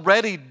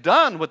already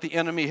done what the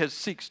enemy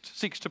seeks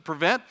to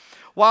prevent.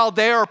 While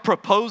they are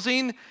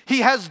proposing, he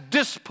has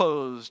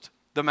disposed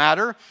the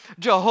matter.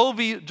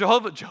 Jehovah,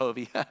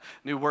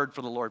 new word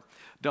for the Lord.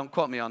 Don't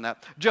quote me on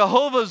that.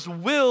 Jehovah's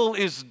will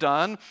is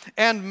done,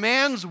 and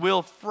man's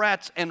will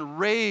frets and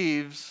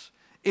raves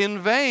in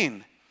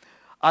vain.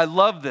 I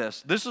love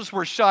this. This is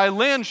where Shai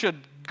Linne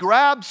should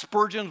grab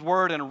Spurgeon's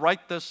word and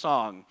write this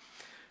song.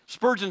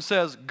 Spurgeon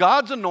says,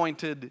 God's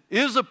anointed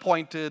is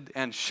appointed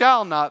and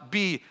shall not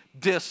be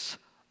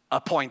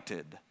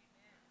disappointed.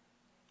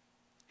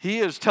 He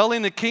is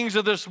telling the kings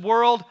of this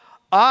world,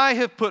 I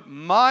have put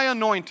my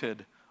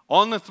anointed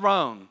on the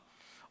throne,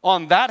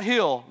 on that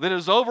hill that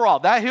is over all,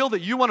 that hill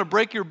that you want to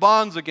break your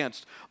bonds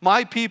against,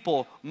 my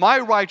people, my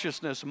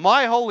righteousness,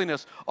 my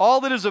holiness,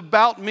 all that is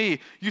about me.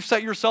 You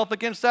set yourself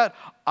against that.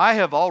 I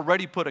have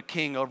already put a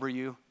king over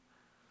you.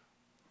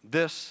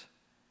 This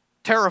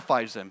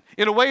terrifies them.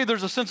 In a way,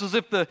 there's a sense as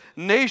if the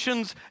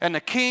nations and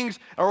the kings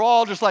are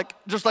all just like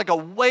a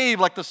wave,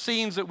 like the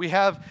scenes that we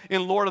have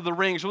in Lord of the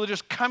Rings, where they're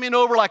just coming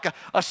over like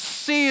a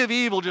sea of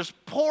evil,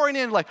 just pouring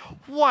in like,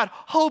 what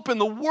hope in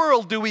the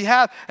world do we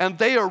have? And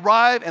they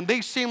arrive and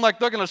they seem like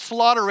they're going to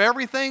slaughter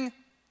everything.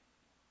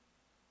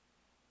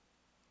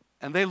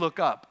 And they look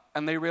up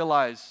and they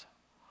realize,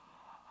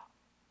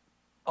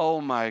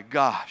 oh my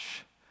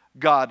gosh,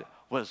 God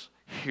was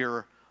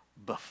here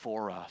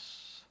before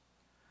us.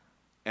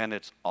 And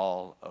it's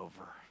all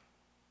over.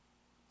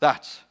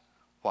 That's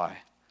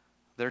why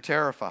they're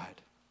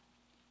terrified.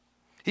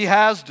 He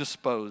has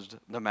disposed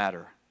the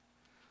matter.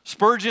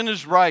 Spurgeon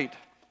is right.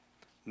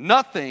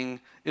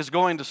 Nothing is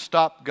going to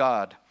stop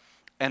God.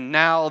 And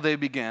now they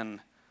begin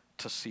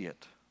to see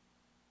it.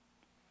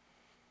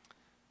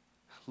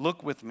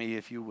 Look with me,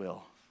 if you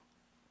will,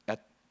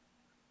 at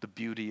the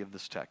beauty of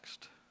this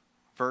text.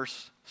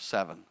 Verse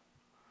 7.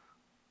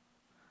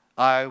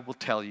 I will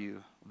tell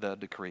you the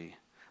decree.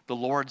 The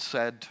Lord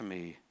said to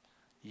me,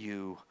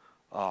 you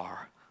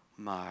are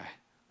my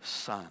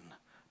son.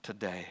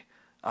 Today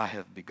I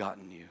have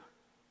begotten you.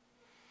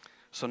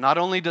 So not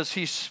only does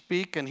he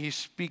speak, and he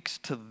speaks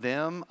to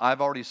them, I've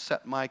already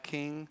set my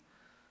king.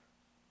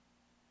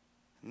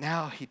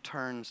 Now he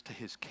turns to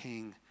his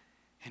king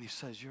and he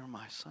says, you're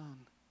my son.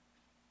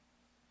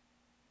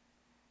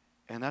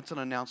 And that's an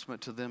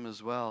announcement to them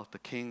as well. The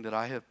king that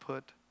I have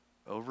put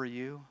over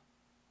you,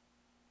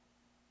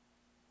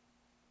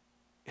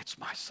 it's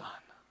my son.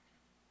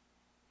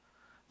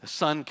 The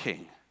Son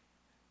King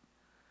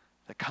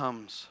that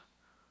comes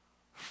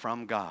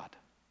from God.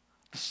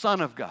 The Son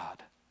of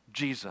God,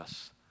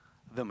 Jesus,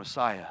 the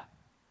Messiah,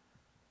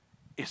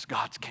 is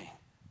God's King.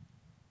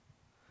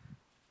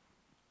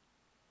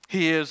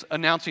 He is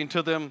announcing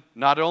to them,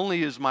 not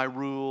only is my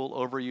rule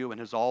over you and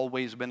has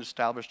always been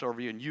established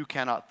over you, and you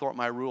cannot thwart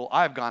my rule,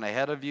 I've gone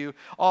ahead of you.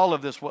 All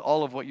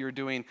of what you're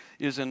doing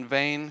is in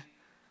vain.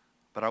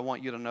 But I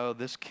want you to know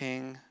this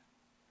King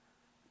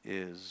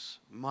is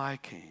my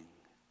King.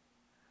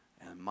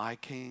 And my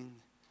king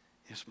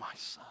is my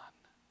son.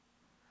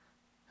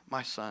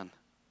 My son,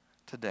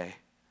 today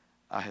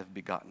I have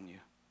begotten you.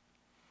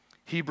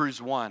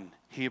 Hebrews 1,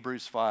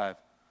 Hebrews 5.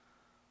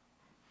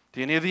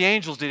 To any of the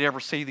angels did he ever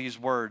say these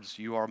words?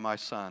 You are my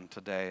son,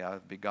 today I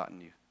have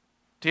begotten you.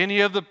 To any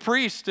of the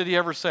priests did he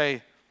ever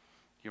say,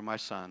 you're my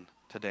son,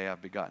 today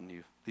I've begotten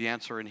you? The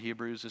answer in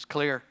Hebrews is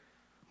clear.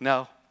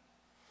 No.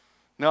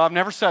 No, I've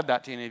never said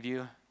that to any of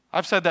you.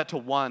 I've said that to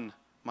one,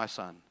 my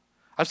son.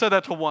 I've said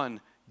that to one,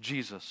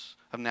 Jesus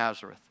of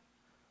Nazareth.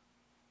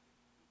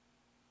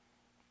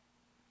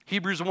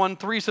 Hebrews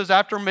 1:3 says,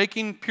 after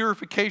making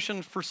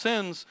purification for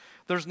sins,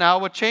 there's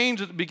now a change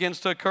that begins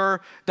to occur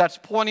that's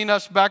pointing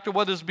us back to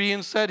what is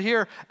being said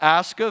here.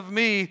 Ask of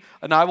me,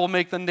 and I will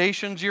make the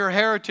nations your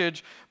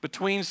heritage.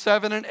 Between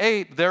 7 and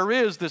 8, there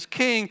is this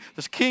king.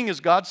 This king is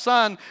God's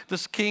son.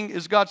 This king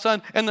is God's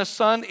son, and the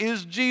son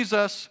is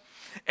Jesus.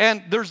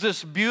 And there's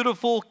this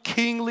beautiful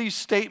kingly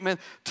statement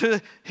to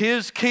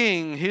his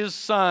king, his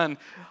son.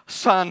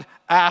 Son,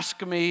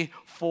 ask me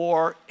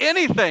for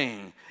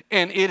anything,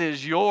 and it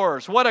is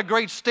yours. What a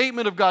great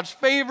statement of God's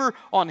favor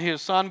on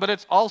his son, but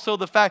it's also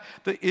the fact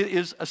that it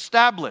is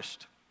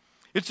established.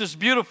 It's just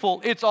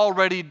beautiful. It's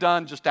already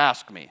done. Just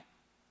ask me.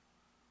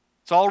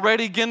 It's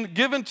already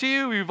given to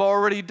you. You've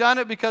already done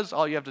it because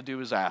all you have to do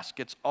is ask.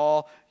 It's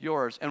all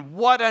yours. And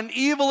what an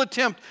evil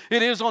attempt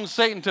it is on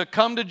Satan to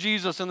come to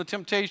Jesus in the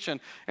temptation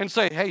and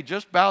say, hey,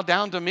 just bow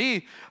down to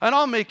me and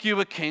I'll make you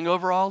a king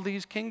over all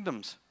these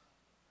kingdoms.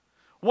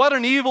 What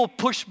an evil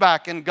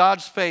pushback in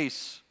God's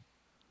face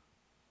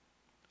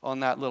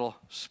on that little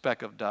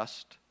speck of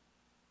dust.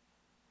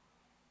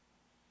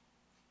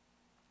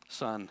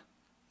 Son,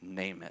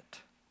 name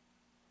it.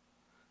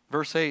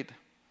 Verse 8,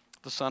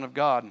 the Son of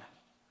God,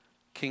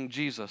 King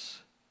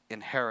Jesus,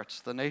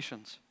 inherits the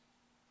nations.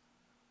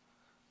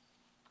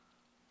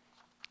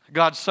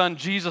 God's Son,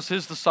 Jesus,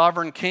 is the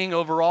sovereign King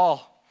over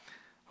all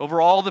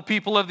the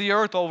people of the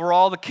earth, over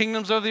all the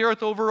kingdoms of the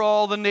earth, over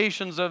all the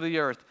nations of the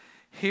earth.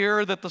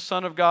 Hear that the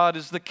Son of God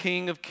is the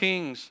King of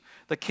kings,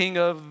 the King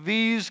of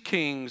these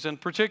kings in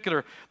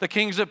particular, the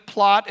kings that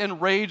plot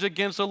and rage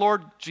against the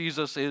Lord.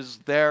 Jesus is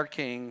their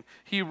King.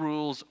 He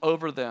rules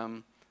over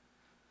them.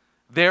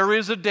 There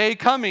is a day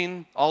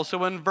coming,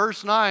 also in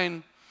verse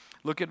 9.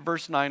 Look at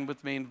verse 9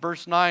 with me. In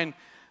verse 9,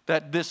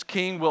 that this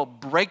king will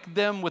break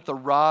them with a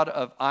rod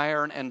of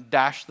iron and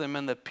dash them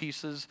into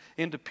pieces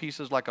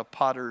like a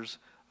potter's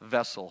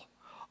vessel.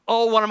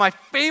 Oh, one of my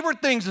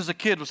favorite things as a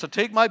kid was to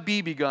take my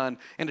BB gun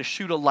and to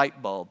shoot a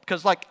light bulb,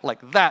 because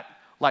like that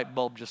light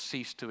bulb just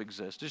ceased to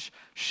exist, just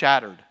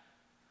shattered.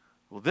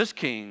 Well, this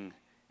king,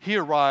 he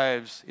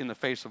arrives in the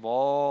face of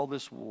all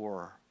this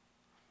war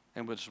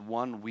and with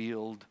one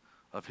wield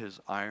of his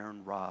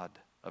iron rod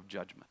of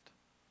judgment.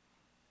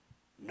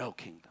 No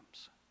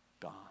kingdoms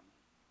gone,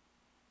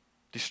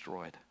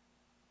 destroyed.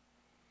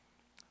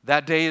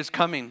 That day is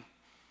coming.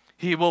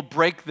 He will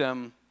break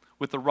them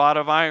with a rod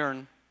of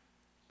iron.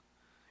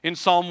 In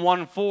Psalm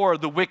 1:4,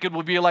 the wicked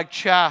will be like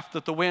chaff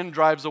that the wind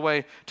drives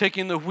away,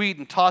 taking the wheat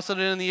and tossing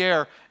it in the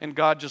air, and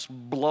God just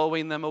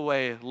blowing them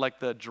away like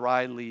the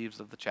dry leaves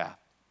of the chaff,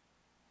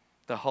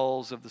 the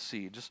hulls of the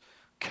sea, just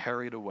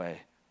carried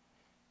away.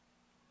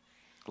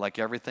 Like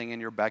everything in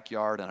your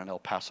backyard in an El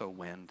Paso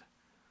wind,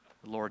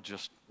 the Lord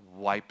just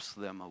wipes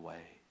them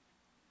away.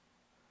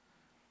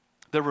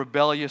 The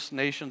rebellious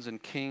nations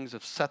and kings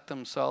have set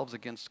themselves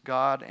against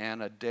God,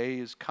 and a day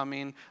is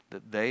coming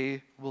that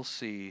they will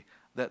see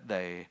that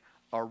they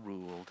are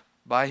ruled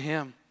by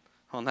Him.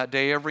 On that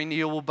day, every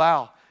knee will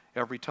bow,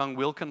 every tongue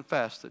will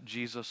confess that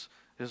Jesus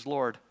is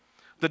Lord.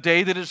 The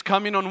day that is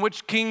coming on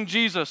which King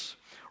Jesus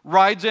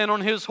rides in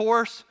on his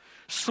horse,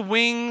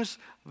 swings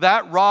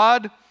that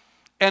rod,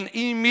 and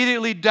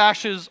immediately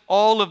dashes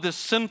all of this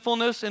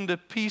sinfulness into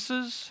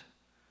pieces.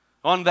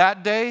 On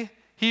that day,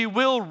 He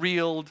will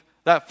wield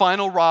that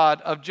final rod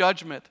of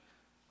judgment.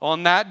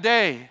 On that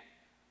day,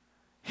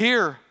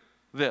 hear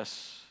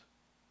this.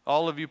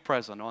 All of you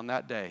present on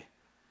that day,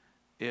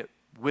 it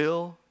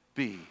will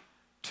be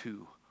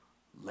too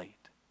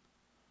late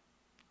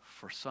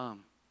for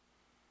some.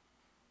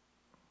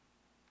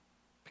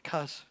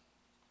 Because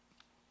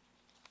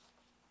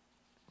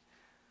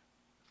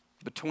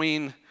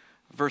between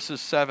verses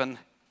 7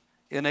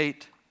 and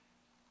 8,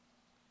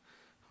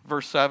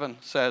 verse 7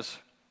 says,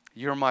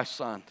 "You're my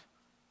son.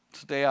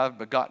 Today I've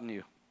begotten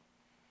you."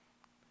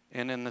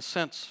 And in the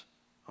sense,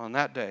 on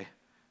that day,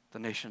 the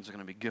nations are going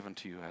to be given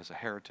to you as a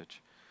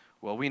heritage.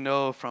 Well, we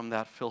know from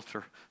that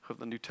filter of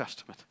the New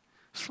Testament,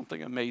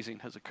 something amazing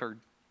has occurred.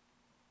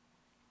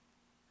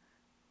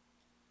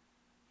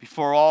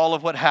 Before all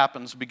of what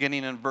happens,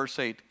 beginning in verse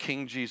 8,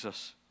 King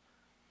Jesus,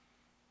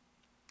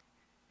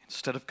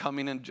 instead of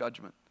coming in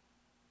judgment,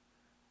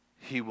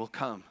 He will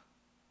come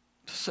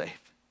to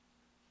save.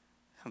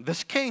 And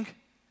this king,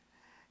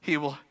 He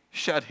will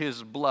shed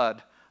His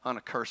blood on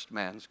a cursed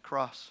man's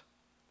cross.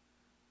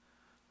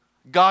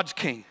 God's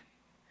king,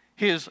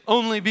 His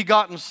only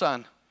begotten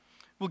Son,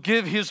 will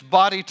give His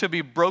body to be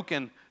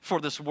broken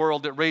for this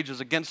world that rages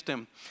against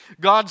Him.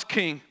 God's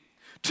king,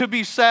 to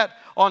be set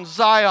on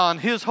Zion,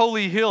 His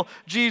holy hill,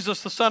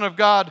 Jesus, the Son of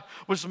God,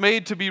 was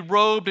made to be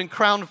robed and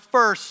crowned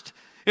first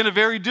in a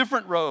very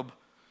different robe,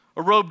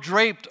 a robe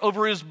draped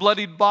over His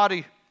bloodied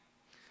body.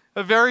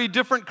 A very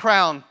different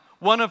crown,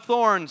 one of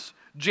thorns,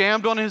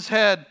 jammed on His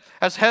head,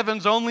 as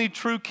heaven's only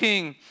true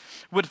king,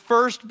 would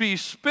first be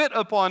spit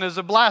upon as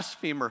a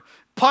blasphemer,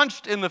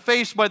 punched in the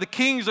face by the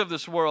kings of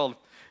this world.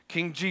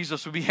 King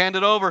Jesus would be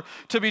handed over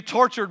to be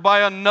tortured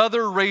by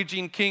another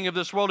raging king of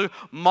this world who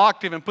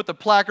mocked Him and put the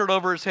placard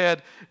over His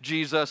head,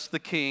 "Jesus, the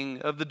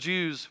King of the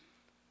Jews."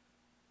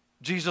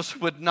 Jesus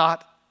would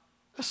not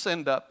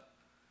ascend up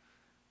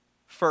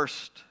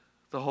first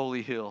the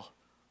holy hill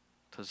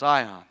to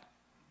Zion.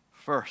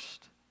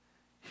 First,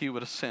 He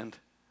would ascend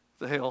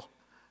the hill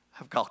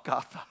of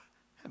Golgotha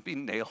and be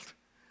nailed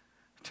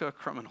to a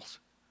criminal's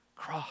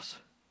cross.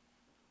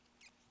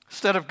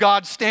 Instead of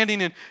God standing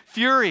in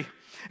fury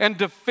and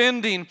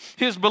defending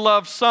His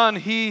beloved Son,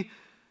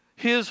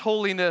 His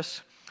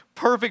holiness,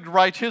 perfect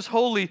right, His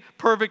holy,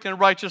 perfect, and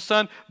righteous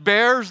Son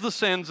bears the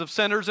sins of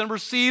sinners and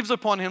receives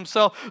upon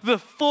Himself the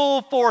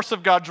full force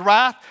of God's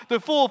wrath, the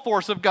full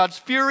force of God's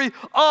fury,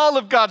 all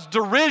of God's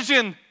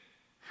derision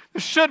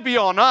that should be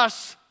on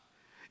us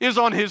is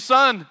on His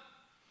Son.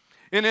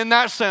 And in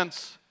that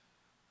sense,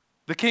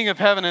 the King of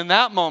Heaven in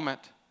that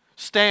moment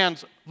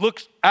stands,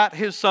 looks at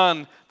His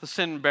Son, the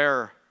sin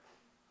bearer,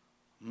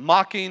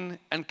 mocking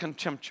and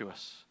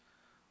contemptuous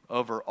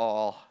over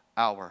all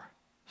our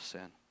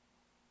sin.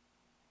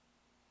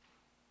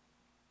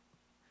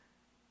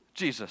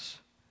 Jesus,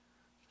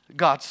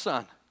 God's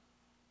Son,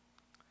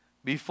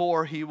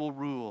 before He will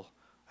rule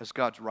as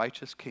God's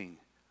righteous King,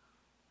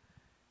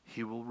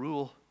 He will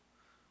rule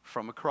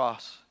from a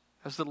cross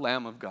as the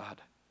Lamb of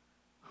God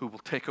who will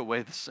take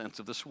away the sins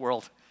of this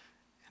world.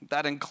 And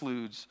that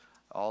includes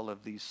all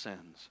of these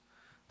sins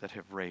that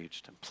have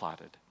raged and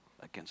plotted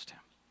against Him.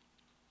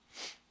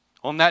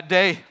 On that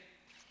day,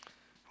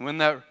 when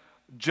that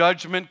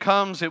judgment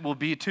comes, it will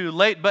be too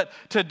late. But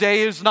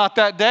today is not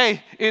that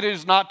day. It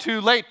is not too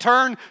late.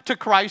 Turn to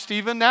Christ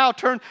even now.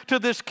 Turn to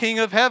this King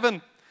of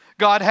Heaven.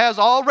 God has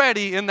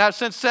already, in that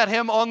sense, set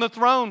Him on the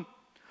throne.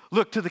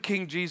 Look to the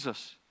King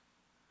Jesus.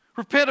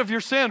 Repent of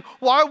your sin.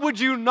 Why would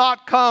you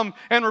not come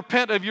and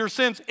repent of your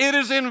sins? It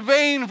is in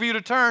vain for you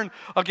to turn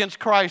against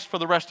Christ for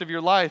the rest of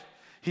your life.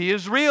 He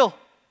is real.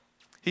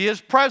 He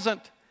is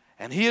present,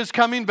 and He is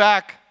coming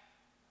back.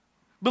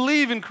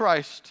 Believe in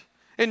Christ,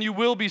 and you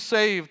will be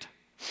saved.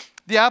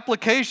 The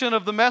application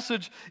of the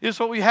message is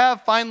what we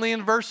have finally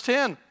in verse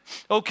 10.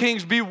 O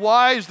kings, be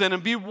wise then,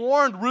 and be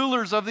warned,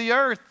 rulers of the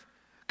earth.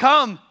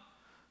 Come,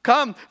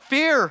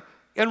 fear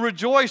and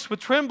rejoice with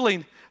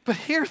trembling. But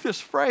hear this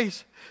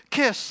phrase,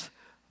 kiss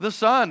the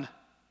Son.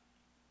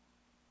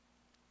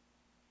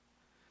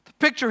 The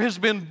picture has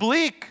been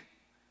bleak.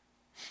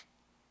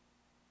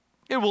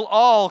 It will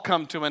all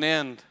come to an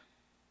end.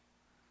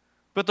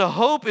 But the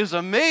hope is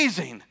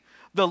amazing.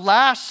 The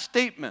last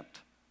statement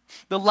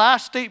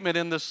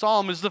in the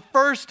psalm is the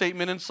first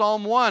statement in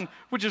Psalm 1,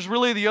 which is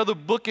really the other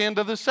bookend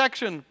of the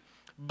section.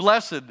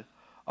 Blessed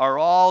are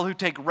all who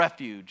take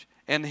refuge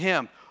in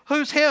Him.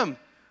 Who's Him?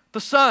 The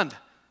Son,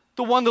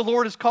 the one the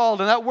Lord has called.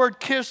 And that word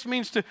kiss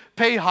means to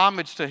pay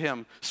homage to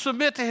Him,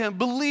 submit to Him,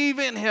 believe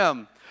in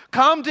Him,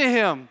 come to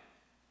Him.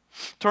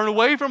 Turn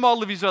away from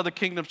all of these other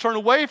kingdoms. Turn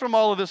away from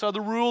all of this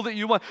other rule that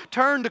you want.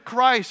 Turn to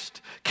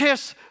Christ.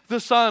 Kiss the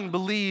Son.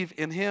 Believe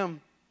in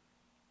Him.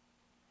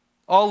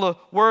 All the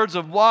words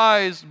of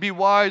wise, and be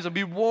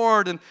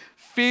warned, and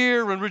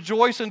fear, and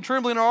rejoice, and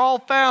trembling are all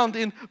found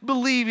in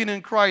believing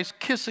in Christ,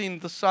 kissing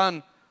the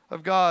Son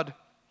of God.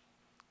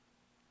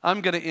 I'm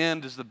going to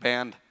end as the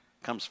band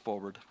comes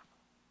forward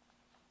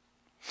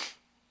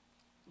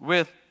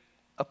with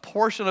a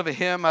portion of a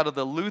hymn out of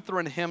the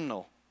Lutheran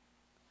hymnal.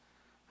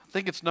 I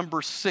think it's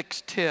number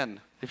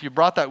 610. If you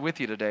brought that with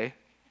you today,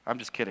 I'm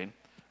just kidding.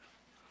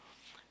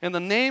 And the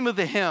name of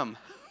the hymn,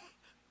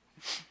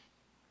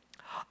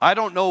 I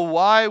don't know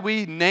why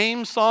we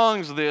name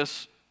songs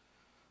this.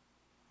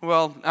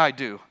 Well, I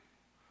do.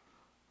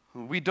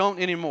 We don't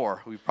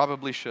anymore. We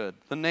probably should.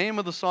 The name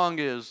of the song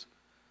is,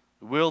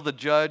 Will the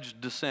Judge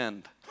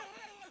Descend?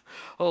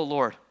 Oh,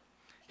 Lord.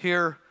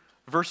 Hear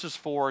verses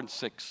 4 and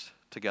 6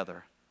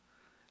 together.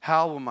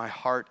 How will my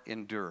heart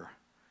endure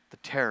the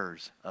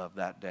terrors of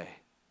that day,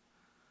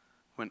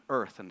 when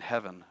earth and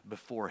heaven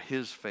before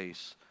His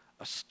face,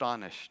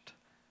 astonished,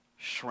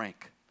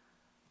 shrank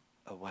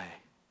away?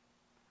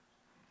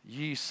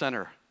 Ye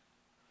sinner,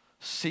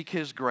 seek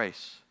His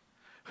grace,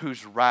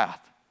 whose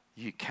wrath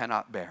ye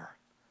cannot bear.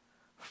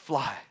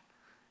 Fly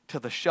to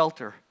the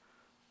shelter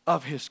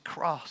of His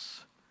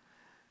cross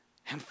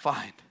and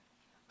find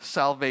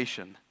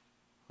salvation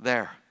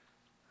there.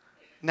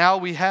 Now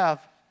we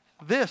have,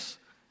 this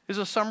is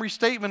a summary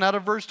statement out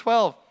of verse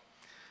 12.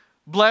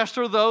 Blessed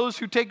are those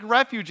who take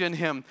refuge in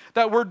Him.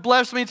 That word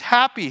blessed means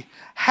happy.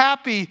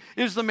 Happy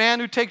is the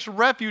man who takes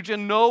refuge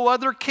in no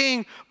other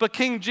king but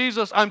King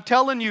Jesus. I'm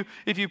telling you,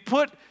 if you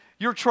put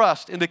your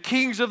trust in the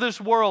kings of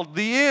this world,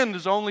 the end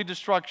is only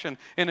destruction,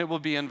 and it will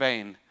be in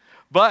vain.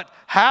 But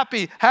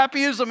happy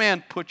is the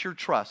man. Put your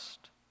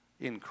trust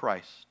in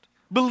Christ.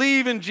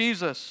 Believe in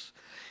Jesus.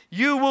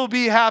 You will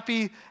be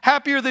happy,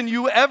 happier than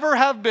you ever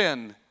have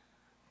been.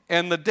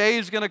 And the day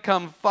is going to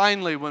come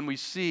finally when we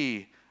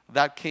see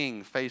that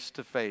King face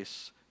to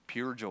face,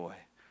 pure joy.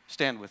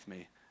 Stand with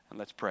me and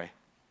let's pray.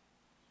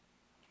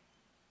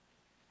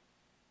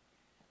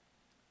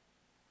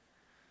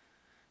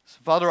 So,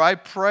 Father, I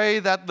pray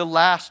that the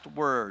last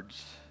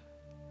words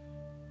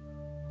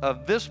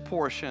of this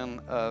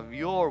portion of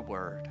your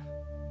word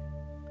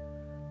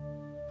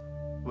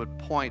would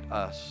point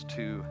us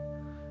to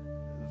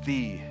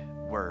the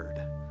word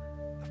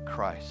of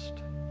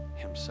Christ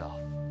Himself.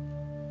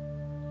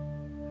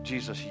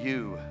 Jesus,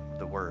 you,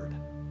 the word.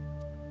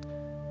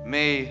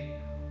 May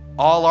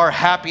all our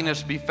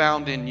happiness be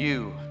found in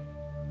you,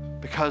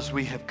 because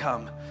we have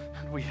come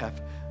and we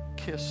have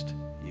kissed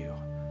you.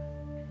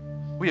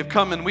 We have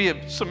come and we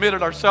have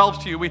submitted ourselves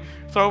to you. We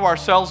throw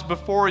ourselves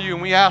before you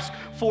and we ask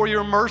for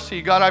your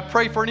mercy. God, I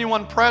pray for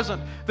anyone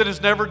present that has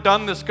never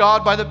done this.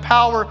 God, by the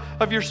power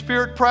of your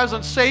Spirit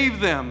present, save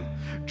them.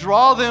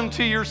 Draw them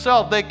to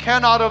yourself. They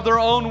cannot of their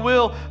own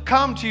will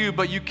come to you,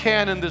 but you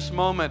can in this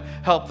moment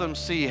help them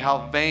see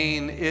how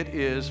vain it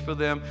is for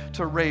them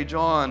to rage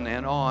on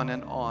and on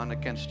and on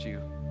against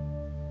you.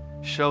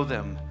 Show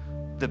them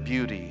the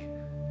beauty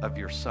of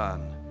your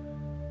Son.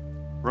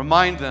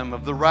 Remind them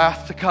of the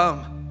wrath to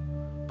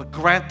come, but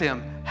grant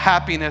them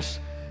happiness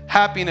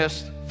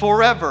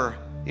forever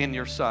in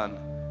your Son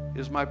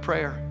is my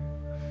prayer.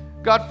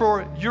 God,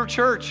 for your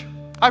church,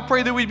 I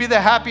pray that we'd be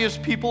the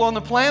happiest people on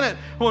the planet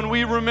when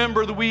we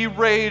remember that we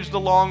raged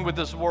along with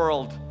this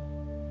world.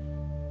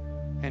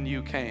 And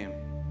you came.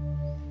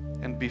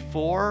 And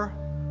before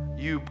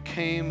you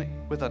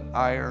came with an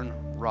iron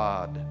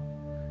rod,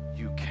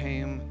 you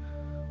came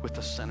with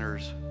the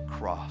sinner's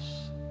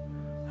cross.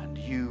 And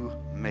you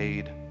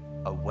made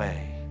a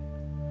way.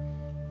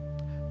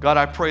 God,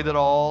 I pray that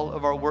all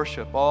of our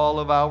worship, all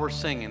of our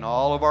singing,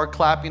 all of our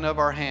clapping of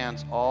our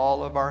hands,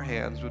 all of our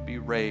hands would be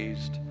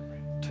raised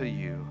to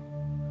you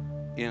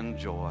in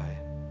joy,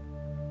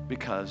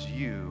 because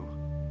you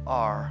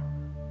are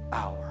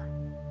our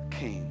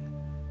King.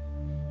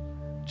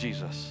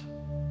 Jesus,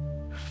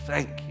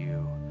 thank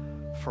you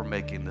for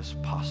making this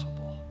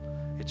possible.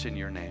 It's in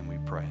your name we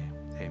pray.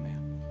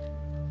 Amen.